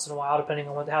KO once in a while, depending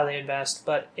on how they invest.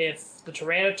 But if the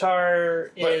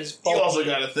Tyranitar is bulky, you also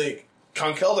got to think,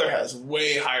 Conkeldurr has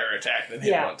way higher attack than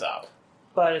Hitmontop.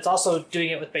 But it's also doing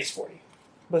it with base 40.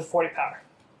 With 40 power.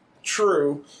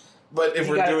 True. But if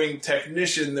we're doing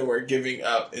Technician, then we're giving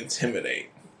up Intimidate.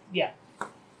 Yeah.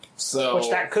 So, which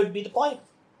that could be the play.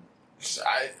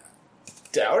 I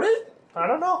doubt it. I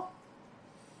don't know.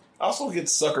 Also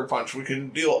gets Sucker Punch. We can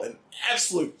deal an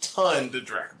absolute ton to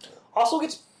Dragon Ball. Also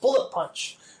gets Bullet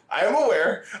Punch. I am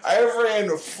aware. I have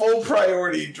ran full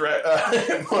priority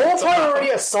full priority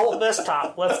Assault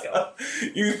Desktop. Let's go.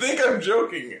 You think I'm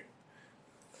joking?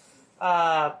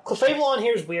 Clefable on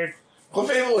here is weird.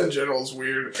 Clefable in general is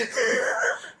weird.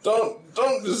 Don't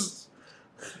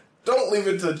leave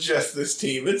it to just this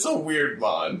team. It's a weird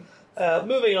mon.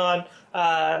 Moving on.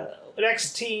 The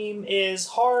next team is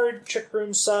Hard, Trick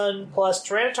Room Sun, plus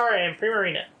Tyranitar and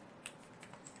Primarina.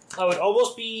 I would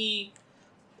almost be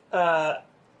not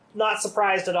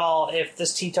surprised at all if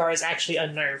this T-Tar is actually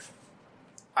Unnerve.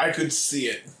 I could see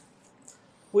it.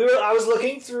 I was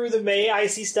looking through the May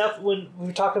IC stuff when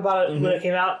we talked about it when it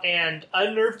came out, and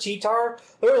Unnerved T-Tar,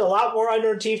 there was a lot more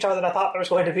Unnerved T-Tar than I thought there was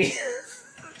going to be.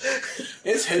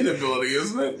 It's hidden ability,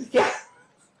 isn't it? Yeah.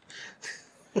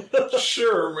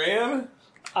 Sure, man.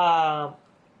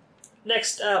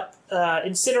 Next up,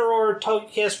 Incineroar,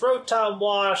 Togekiss, Rotom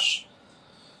Wash,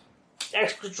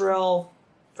 Excadrill,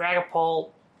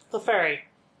 Dragapult, Clefairy.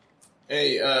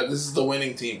 Hey, this is the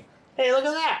winning team. Hey, look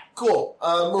at that! Cool.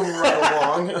 Moving right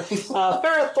along.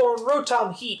 Ferrothorn,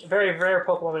 Rotom Heat, very rare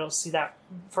Pokemon. We don't see that.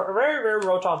 For a very rare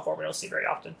Rotom form, we don't see very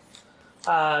often.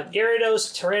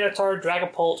 Gyarados, Tyranitar,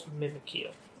 Dragapult,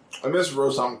 Mimikyu. I miss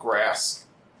Rotom Grass.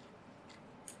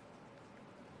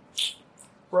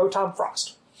 Rotom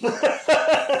Frost.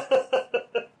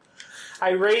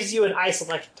 I raise you an Ice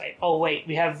Electric type. Oh wait,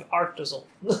 we have Arctozolt.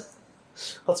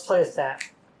 Let's play with that.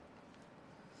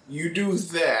 You do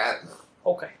that.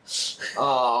 Okay.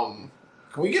 Can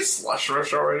we get Slush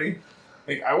Rush already?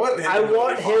 Like, I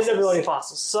want his ability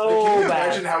fossils so can you bad.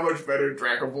 imagine how much better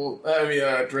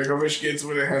Dracovish gets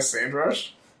when it has Sand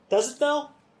Rush? Does it though?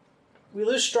 We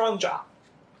lose Strongjaw.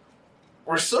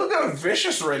 We're still gonna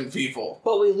Vicious Rend people.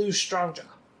 But we lose Strongjaw.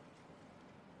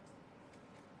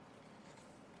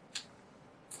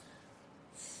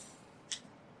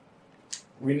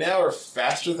 we now are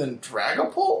faster than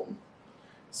Dragapult,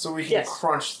 so we can Yes.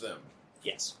 crunch them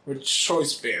Yes. with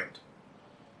Choice Band.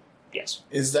 Yes.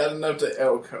 Is that enough to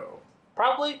Elko?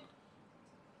 Probably.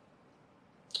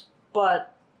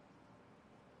 But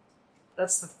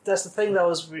that's the thing though,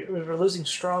 is we're losing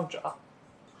Strongjaw.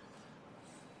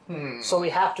 So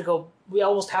we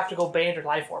almost have to go Band or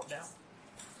Life Orb now.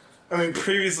 I mean,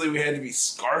 previously we had to be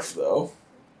Scarf, though.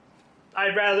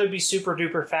 I'd rather be super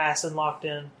duper fast and locked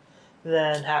in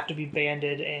than have to be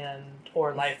banded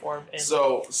or Life Orb. And,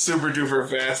 So, super duper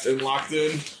fast and locked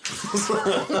in.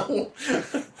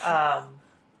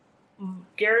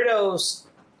 Gyarados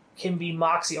can be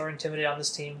Moxie or Intimidate on this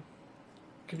team.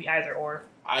 Could be either or.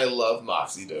 I love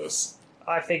Moxie Dose.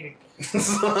 I figured.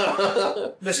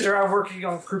 Mister, I'm working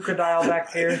on Crocodile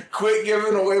back here. Quit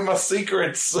giving away my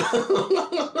secrets.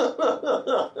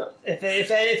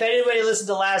 If anybody listened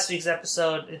to last week's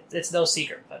episode, it's no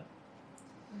secret.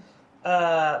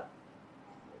 But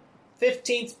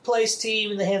 15th place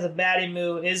team in the hands of Matty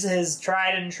Moo is his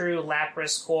tried and true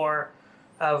Lapras core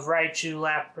of Raichu,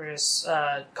 Lapras,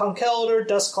 Conkeldurr,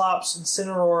 Dusclops,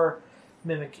 Incineroar,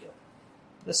 Mimikyu.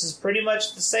 This is pretty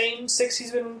much the same 6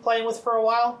 he's been playing with for a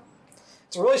while.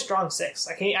 It's a really strong 6.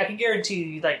 I can guarantee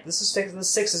you, like, this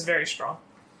 6 is very strong.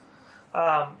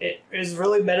 It is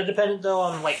really meta dependent though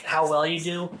on like how well you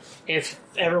do. If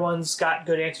everyone's got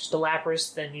good answers to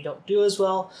Lapras, then you don't do as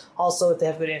well. Also, if they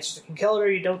have good answers to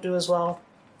Conkeldurr, you don't do as well.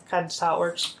 Kind of just how it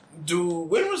works.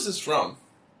 When was this from?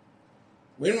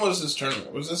 When was this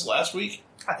tournament? Was this last week?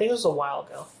 I think it was a while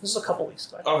ago. This was a couple weeks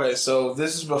ago. Okay, so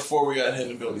this is before we got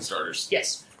hidden ability starters.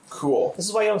 Yes. Cool. This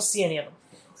is why you don't see any of them.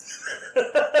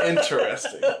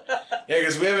 Interesting. Yeah,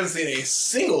 because we haven't seen a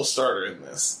single starter in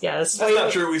this. Yeah, this is That's why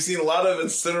not true. We've seen a lot of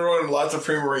Incineroar and lots of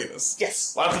Primarinas.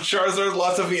 Yes. Lots of Charizard,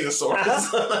 lots of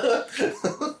Venusaurs.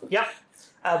 Yep.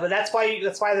 But that's why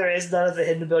there is none of the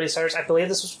hidden ability starters. I believe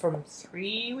this was from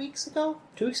 3 weeks ago,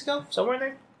 2 weeks ago, somewhere in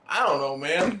there. I don't know,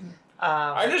 man.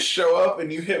 I just show up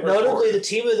and you hit record. Notably, the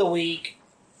team of the week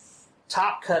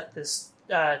top cut this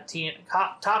team.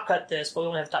 Top cut this, but we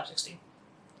only have top 16.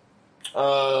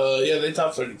 Yeah, they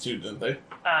top 32, didn't they?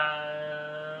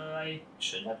 I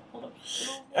should have pulled up.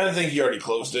 I think you already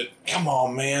closed it. Come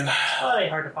on, man. Oh, it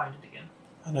ain't hard to find it again.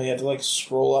 I know you had to like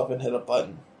scroll up and hit a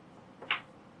button.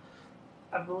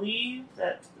 I believe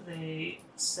that they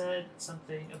said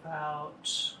something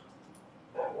about.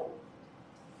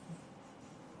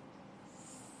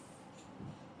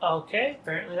 Okay,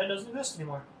 apparently that doesn't exist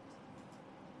anymore.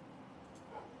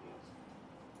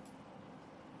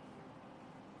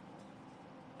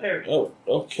 There we go.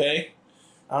 Oh, okay.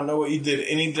 I don't know what you did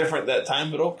any different that time,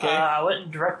 but okay. I went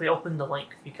and directly opened the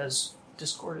link because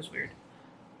Discord is weird.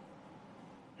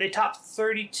 They topped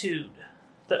 32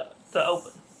 the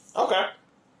open Okay.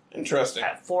 Interesting.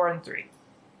 at 4 and 3.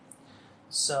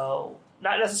 So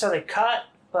not necessarily cut,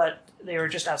 but they were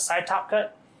just outside top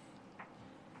cut.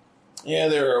 Yeah,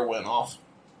 they were a win off.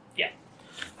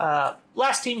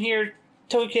 Last team here: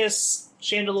 Togekiss,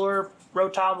 Chandelure,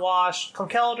 Rotom Wash,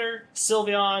 Conkeldurr,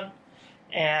 Sylveon,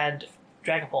 and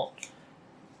Dragapult.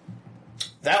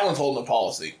 That one's holding a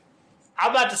policy.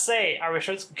 I'm about to say, are we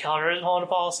sure this Conkeldurr isn't holding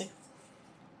a policy?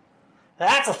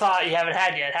 That's a thought you haven't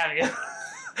had yet, have you?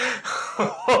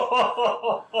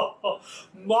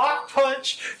 Mock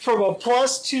punch from a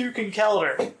 +2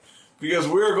 Conkeldurr. Because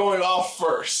we're going off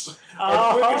first.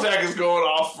 Our quick attack is going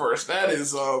off first. That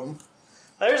is,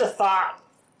 There's a thought.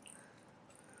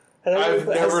 I've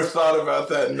never thought about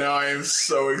that, and now I am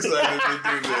so excited to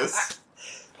do this.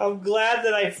 I'm glad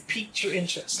that I've piqued your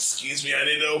interest. Excuse me, I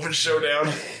need to open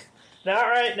Showdown. Not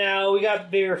right now. We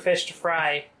got bigger fish to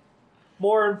fry.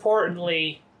 More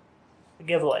importantly, the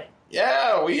giveaway.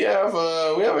 Yeah, we have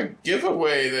a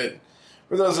giveaway that,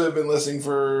 for those who have been listening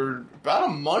for about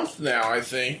a month now, I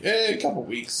think. A couple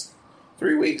weeks.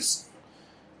 3 weeks.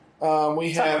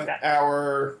 We have like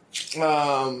our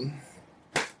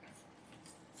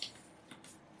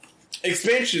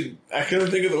expansion. I couldn't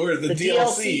think of the word. The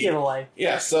DLC giveaway.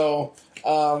 Yeah, so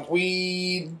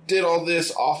we did all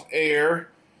this off air,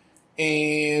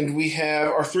 and we have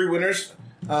our 3 winners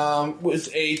with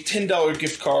a $10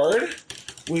 gift card.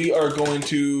 We are going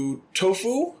to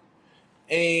Tofu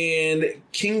and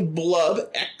King Blub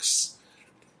X.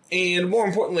 And more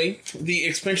importantly, the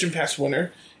expansion pass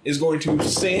winner is going to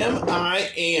Sam I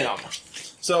Am.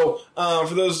 So,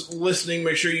 for those listening,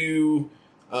 make sure you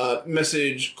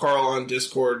message Carl on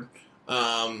Discord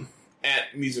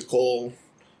at musical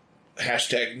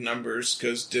 #numbers,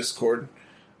 because Discord.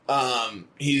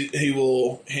 He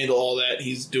will handle all that.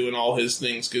 He's doing all his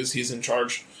things because he's in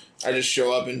charge. I just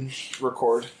show up and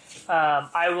record.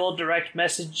 I will direct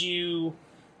message you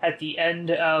at the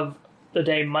end of the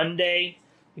day Monday.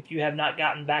 If you have not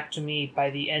gotten back to me by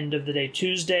the end of the day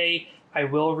Tuesday, I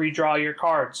will redraw your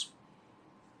cards.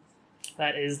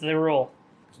 That is the rule.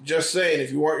 Just saying,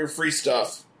 if you want your free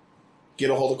stuff, get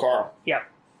a hold of Carl. Yep.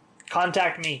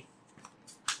 Contact me.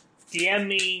 DM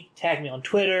me. Tag me on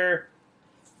Twitter.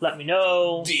 Let me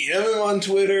know. DM him on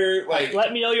Twitter.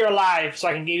 Let me know you're alive so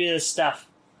I can give you this stuff.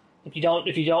 If you don't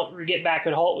get back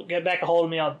a hold of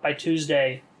me by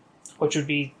Tuesday, which would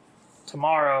be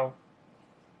tomorrow.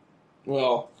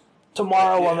 Well,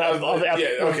 tomorrow when it's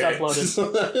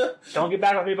uploaded. Don't get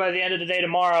back with me by the end of the day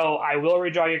tomorrow. I will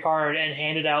redraw your card and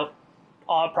hand it out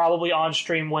probably on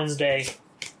stream Wednesday.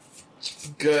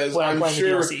 Because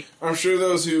I'm sure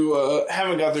those who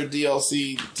haven't got their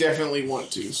DLC definitely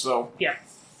want to. So yeah.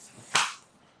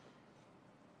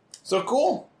 So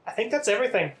cool. I think that's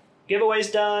everything.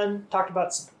 Giveaways done. Talked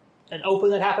about an open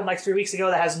that happened like 3 weeks ago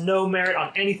that has no merit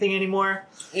on anything anymore.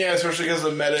 Yeah, especially because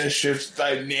the meta shifts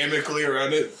dynamically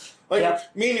around it.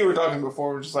 Me and you were talking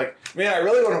before, we're just like, man, I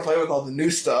really want to play with all the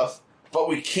new stuff, but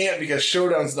we can't because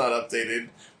Showdown's not updated.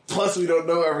 Plus, we don't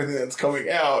know everything that's coming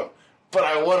out. But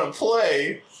I want to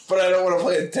play, but I don't want to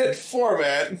play a dead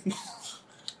format.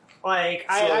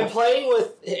 I'm playing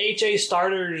with HA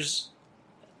starters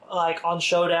on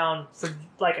Showdown for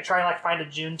trying to find a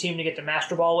June team to get to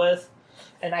Master Ball with.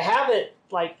 And I have it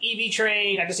EV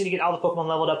Train. I just need to get all the Pokemon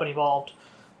leveled up and evolved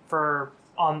for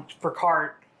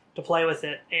Cart to play with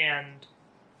it, and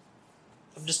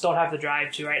I just don't have the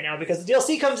drive to right now because the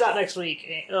DLC comes out this week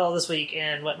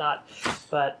and whatnot.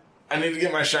 But I need to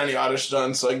get my Shiny Oddish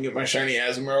done so I can get my Shiny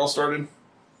Azumarill started.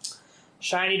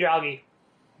 Shiny Drowgy.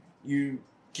 You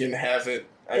can have it.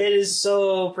 It is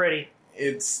so pretty.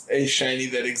 It's a shiny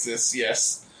that exists,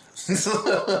 yes. It's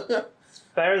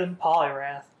better than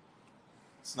Poliwrath.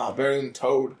 It's not better than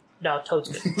Toad. No, Toad's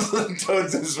good.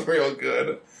 Toad's is real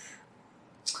good.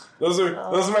 Those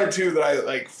are my two that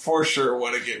I for sure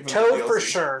want to get. Toad for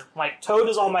sure. Toad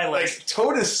is on my list.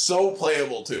 Toad is so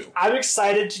playable too. I'm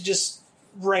excited to just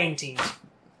rain teams.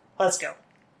 Let's go.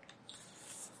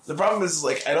 The problem is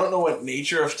I don't know what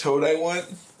nature of Toad I want,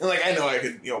 and I know I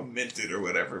could mint it or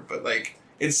whatever, but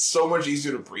it's so much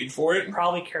easier to breed for it.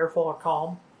 Probably Careful or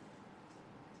Calm.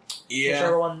 Yeah.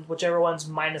 Whichever one's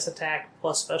minus attack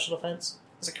plus special defense.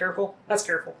 Is it Careful? That's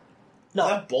Careful. No.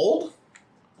 Is that Bold?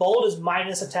 Bold is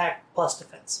minus attack plus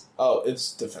defense. Oh,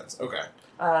 it's defense. Okay.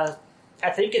 I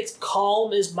think it's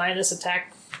Calm is minus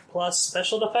attack plus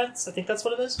special defense. I think that's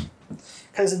what it is.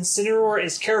 Because Incineroar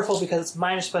is Careful because it's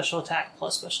minus special attack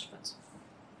plus special defense.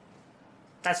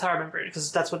 That's how I remember it,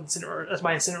 because that's what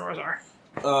my Incineroars are.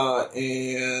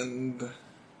 And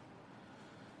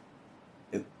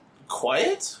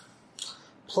Quiet?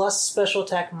 Plus special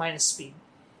attack minus speed.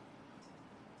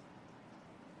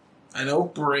 I know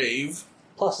Brave.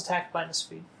 Plus attack minus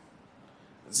speed.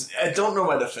 I don't know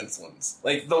my defense ones.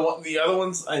 The other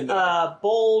ones I know.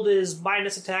 Bold is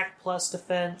minus attack plus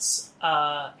defense.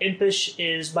 Impish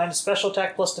is minus special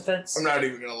attack plus defense. I'm not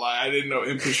even gonna lie, I didn't know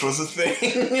Impish was a thing.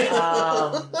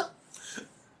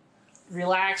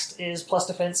 Relaxed is plus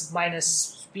defense minus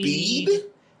speed.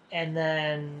 And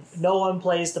then no one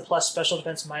plays the plus special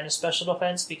defense minus special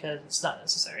defense because it's not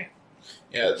necessary.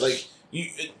 Yeah,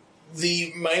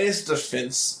 the minus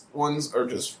defense ones are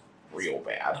just real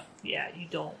bad. Yeah, you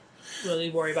don't really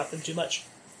worry about them too much.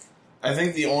 I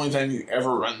think the only time you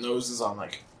ever run those is on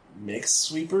mixed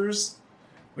sweepers,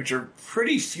 which are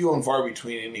pretty few and far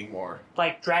between anymore.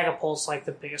 Dragapult's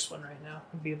the biggest one right now.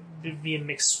 It'd be a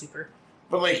mixed sweeper.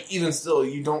 But even still,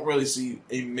 you don't really see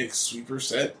a mixed sweeper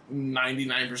set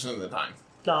 99% of the time.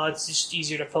 No, it's just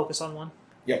easier to focus on one.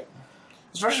 Yep.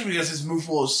 Especially because his move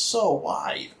pool is so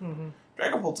wide. Mm-hmm.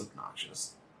 Dragapult's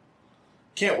obnoxious.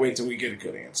 Can't wait till we get a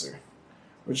good answer.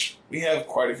 Which, we have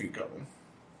quite a few coming.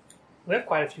 We have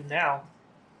quite a few now.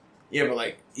 Yeah,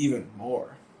 but even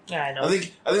more. Yeah, I know. I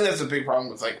think that's a big problem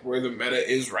with where the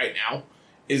meta is right now,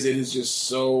 is it is just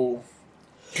so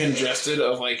congested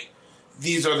of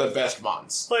these are the best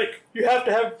mons. You have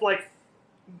to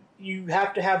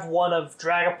have one of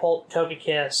Dragapult,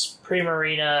 Togekiss,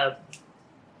 Primarina,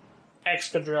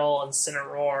 Excadrill,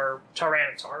 Incineroar,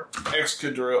 Tyranitar.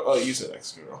 Excadrill. Oh, you said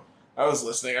Excadrill. I was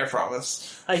listening, I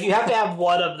promise. You have to have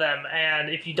one of them, and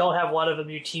if you don't have one of them,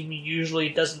 your team usually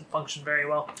doesn't function very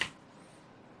well.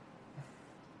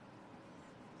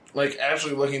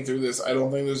 Actually looking through this, I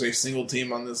don't think there's a single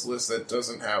team on this list that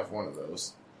doesn't have one of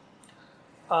those.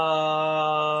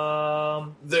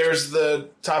 There's the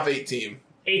top 8 team.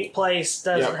 8th place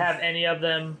doesn't have any of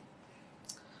them,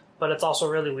 but it's also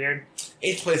really weird.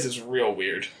 8th place is real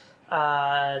weird.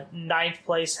 9th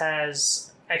place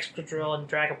has Excadrill and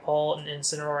Dragapult and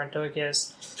Incineroar and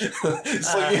Togekiss.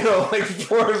 It's like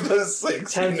 4 of the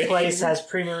 6. 10th place has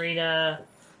Primarina.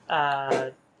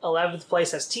 11th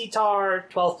place has T-Tar.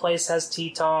 12th place has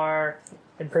T-Tar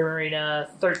and Primarina.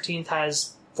 13th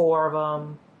has 4 of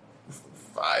them.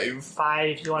 5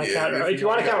 if you want to count. If you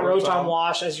want to count Rotom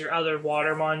Wash as your other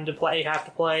Watermon to play, you have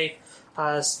to play.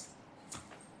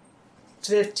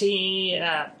 15.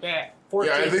 14.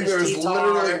 Yeah, I think there's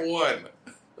literally 1.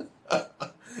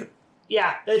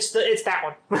 Yeah, it's that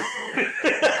one.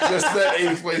 Just that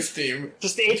 8th place team.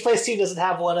 Just the 8th place team doesn't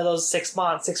have one of those 6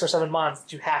 or 7 months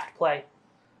that you have to play.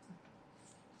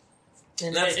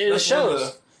 And it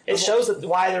shows. It shows that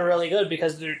why they're really good,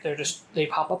 because they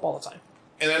pop up all the time.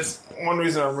 And that's one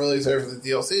reason I'm really excited for the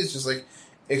DLC. Is just like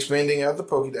expanding out the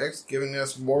Pokédex, giving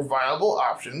us more viable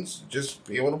options, just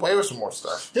be able to play with some more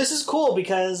stuff. This is cool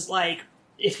because, like,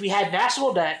 if we had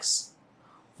national decks,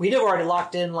 we'd have already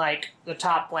locked in, like, the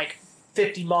top, like,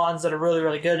 50 Mons that are really,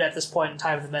 really good at this point in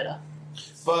time in the meta.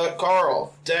 But,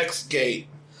 Carl, Dex Gate.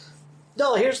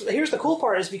 No, here's the cool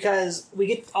part is because we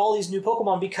get all these new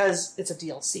Pokemon because it's a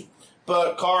DLC.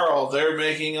 But, Carl, they're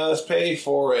making us pay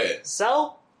for it.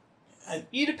 So,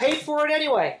 you'd have paid for it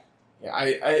anyway. Yeah,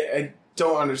 I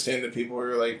don't understand that people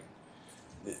are like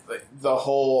the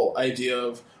whole idea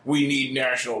of we need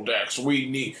national decks.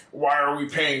 Why are we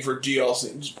paying for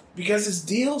DLC? Just because it's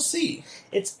DLC.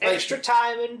 It's extra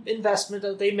time and investment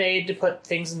that they made to put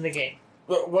things in the game.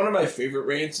 But one of my favorite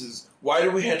rants is, why do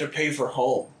we have to pay for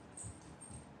home?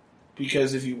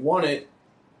 Because if you want it,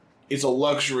 it's a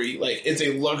luxury. Like, it's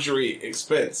a luxury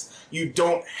expense. You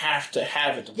don't have to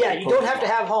have it to play you don't have to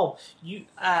have home.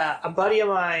 A buddy of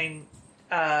mine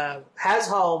has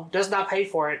home, does not pay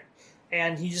for it,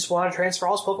 and he just wanted to transfer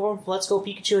all his Pokemon from Let's Go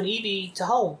Pikachu and Eevee to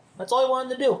home. That's all he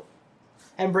wanted to do.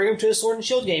 And bring him to a Sword and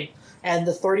Shield game. And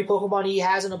the 30 Pokemon he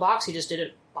has in a box, he just did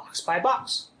it box by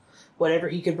box. Whatever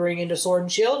he could bring into Sword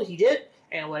and Shield, he did,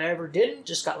 and whatever didn't,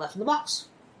 just got left in the box.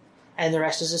 And the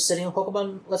rest is just sitting on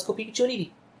Pokemon Let's Go Pikachu and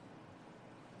Eevee.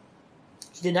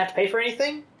 He didn't have to pay for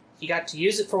anything. He got to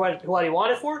use it for what he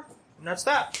wanted for, and that's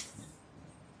that.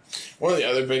 One of the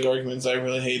other big arguments I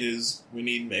really hate is we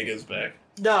need Megas back.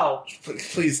 No.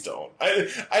 Please don't.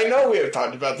 I know we have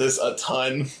talked about this a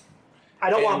ton. I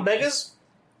don't want Megas.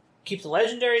 Keep the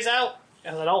Legendaries out.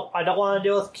 And I don't want to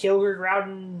deal with Kyogre,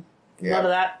 Groudon, none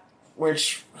of that.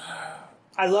 Which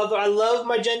I love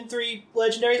my Gen 3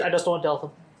 Legendaries. I just don't want to deal with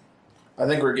them. I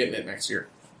think we're getting it next year.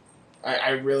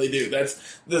 I really do.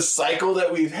 That's the cycle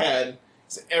that we've had.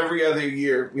 So every other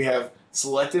year we have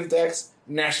selective decks,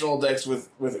 national decks with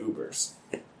Ubers.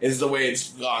 Is the way it's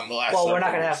gone the last. Well, we're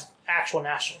not going to have actual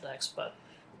national decks, but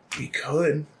we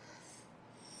could.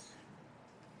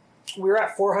 We're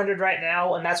at 400 right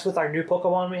now, and that's with our new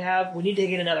Pokemon we have. We need to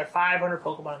get another 500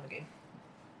 Pokemon in the game.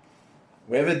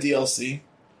 We have a DLC.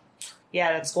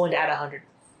 Yeah, that's going to add 100.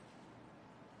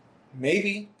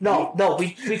 Maybe. No,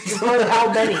 we confirmed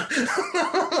how many.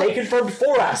 They confirmed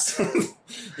for us.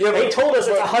 Yeah, they told us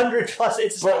it's 100 plus.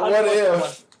 It's but what if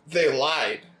Pokemon. They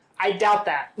lied? I doubt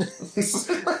that.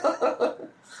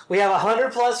 We have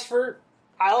 100 plus for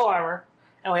Isle of Armor,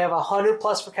 and we have 100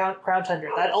 plus for Crown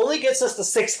Tundra. That only gets us to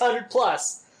 600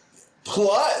 plus.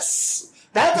 Plus?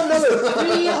 That's another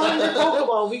 300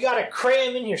 Pokemon we gotta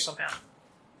cram in here somehow.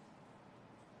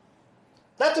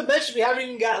 Not to mention we haven't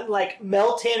even gotten, like,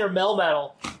 Meltan or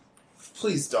Melmetal.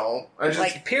 Please don't.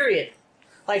 Like, period.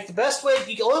 Like,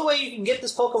 the only way you can get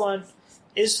this Pokemon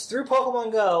is through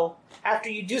Pokemon Go after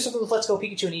you do something with Let's Go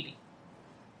Pikachu and Eevee.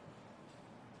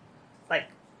 Like,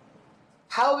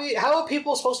 how are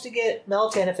people supposed to get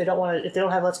Meltan if they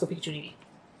don't have Let's Go Pikachu and Eevee?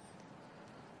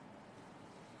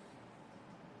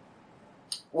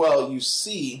 Well, you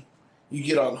see, you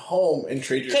get on home and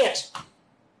trade your... Can't.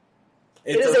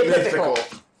 It's it is a a mythical.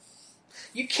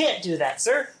 You can't do that,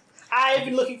 sir. I've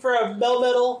been looking for a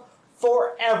Melmetal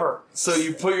forever. So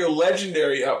you put your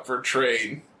legendary up for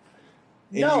trade,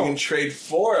 and you can trade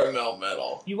for a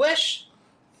Melmetal. You wish.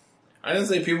 I didn't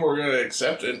say people were going to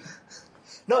accept it.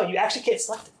 No, you actually can't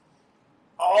select it.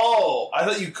 Oh, I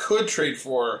thought you could trade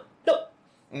for... No.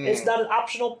 It's not an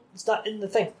optional... It's not in the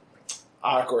thing.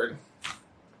 Awkward.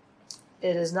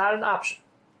 It is not an option.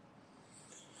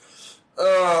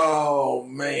 Oh,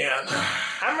 man.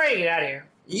 I'm ready to get out of here.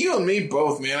 You and me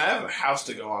both, man. I have a house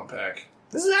to go unpack.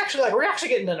 This is actually, we're actually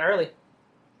getting done early.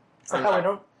 I'm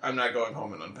not going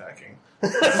home and unpacking.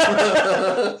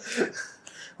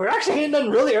 We're actually getting done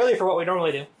really early for what we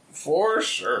normally do. For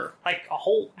sure. Like a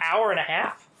whole hour and a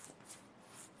half.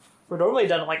 We're normally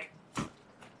done at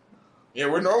Yeah,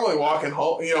 we're normally walking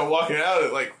out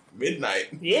at midnight.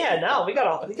 Yeah, no, we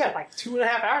got like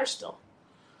 2.5 hours still.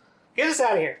 Get us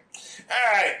out of here.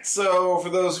 Alright, so for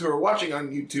those who are watching on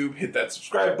YouTube, hit that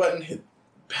subscribe button,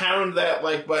 pound that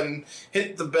like button,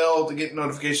 hit the bell to get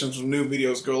notifications when new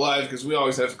videos go live, because we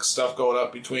always have stuff going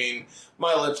up between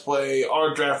my Let's Play,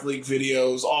 our Draft League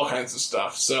videos, all kinds of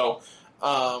stuff. So,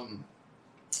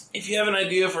 if you have an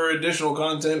idea for additional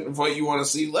content of what you want to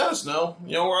see, let us know.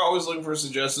 You know, we're always looking for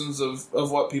suggestions of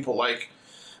what people like.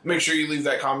 Make sure you leave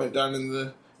that comment down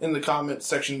in the comment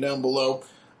section down below.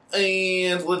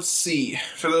 And let's see.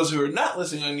 For those who are not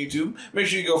listening on YouTube, make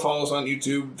sure you go follow us on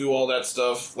YouTube, do all that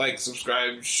stuff, like,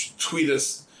 subscribe, tweet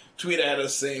at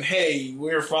us saying, hey,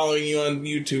 we're following you on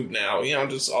YouTube now. You know,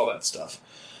 just all that stuff.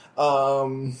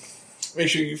 Make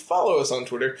sure you follow us on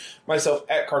Twitter. Myself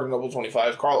at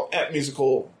CardinalNoble25, Carl at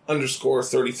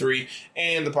musical_33,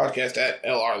 and the podcast at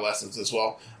LR Lessons as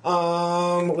well.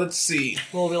 Let's see.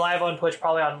 We'll be live on Twitch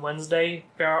probably on Wednesday,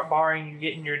 barring you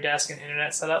getting your desk and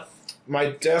internet set up.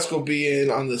 My desk will be in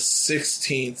on the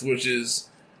 16th, which is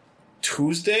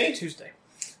Tuesday? Tuesday.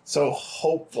 So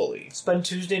hopefully. Spend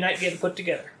Tuesday night getting put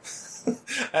together.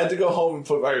 I had to go home and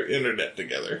put my internet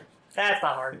together. That's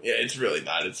not hard. Yeah, it's really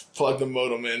not. It's plug the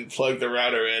modem in, plug the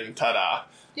router in, ta-da.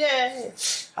 Yay!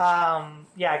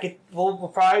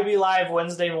 We'll probably be live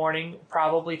Wednesday morning,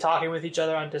 probably talking with each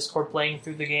other on Discord, playing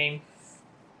through the game.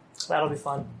 That'll be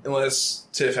fun. Unless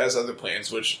Tiff has other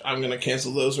plans, which I'm going to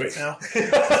cancel those right now.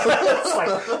 It's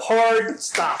like, hard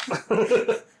stop.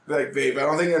 Like, babe, I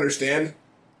don't think you understand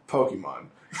Pokemon.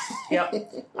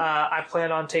 Yep. I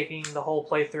plan on taking the whole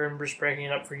playthrough and just breaking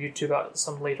it up for YouTube at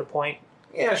some later point.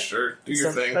 Yeah, sure. Do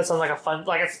your thing. That sounds like a fun,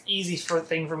 like, it's easy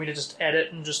thing for me to just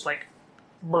edit and just, like,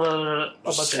 a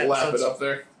bunch of slap episodes. it up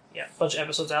there. Yeah, a bunch of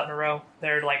episodes out in a row.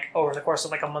 They're, like, over the course of,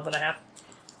 like, a month and a half.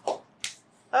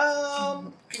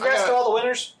 Congrats to all the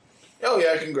winners. Oh,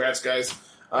 yeah, congrats, guys.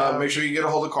 Make sure you get a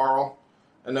hold of Carl.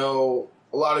 I know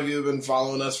a lot of you have been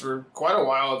following us for quite a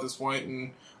while at this point,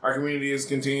 and our community is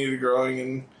continuing to growing.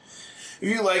 And if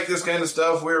you like this kind of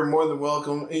stuff, we're more than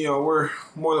welcome. You know, we're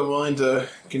more than willing to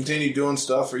continue doing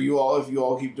stuff for you all if you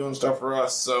all keep doing stuff for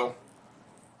us. So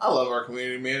I love our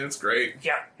community, man. It's great.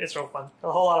 Yeah, it's real fun.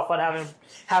 A whole lot of fun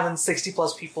having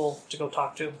 60+ people to go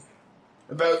talk to.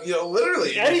 About, you know,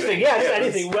 literally anything. Yeah,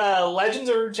 anything. Legends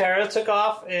of Runeterra took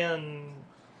off, and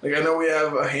like, I know we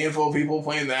have a handful of people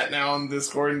playing that now on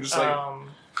Discord, and just like,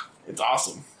 it's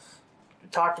awesome. We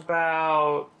talked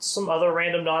about some other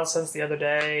random nonsense the other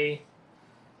day.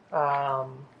 I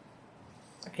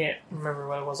can't remember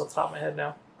what it was off the top of my head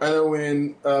now. I know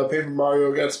when Paper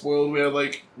Mario got spoiled, we had,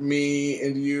 like, me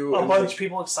and you. A bunch of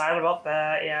people excited about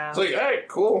that, yeah. It's like, alright,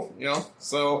 cool, you know?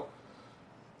 So,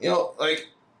 you know, like,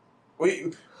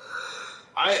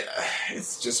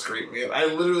 it's just great, man. I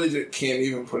literally just can't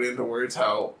even put into words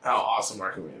how awesome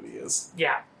our community is.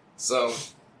 Yeah. So,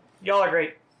 y'all are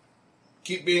great.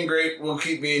 Keep being great. We'll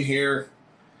keep being here.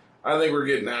 I think we're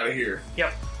getting out of here.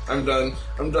 Yep. I'm done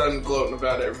gloating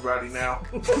about everybody now.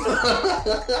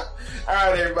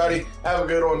 Alright, everybody. Have a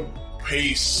good one.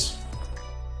 Peace.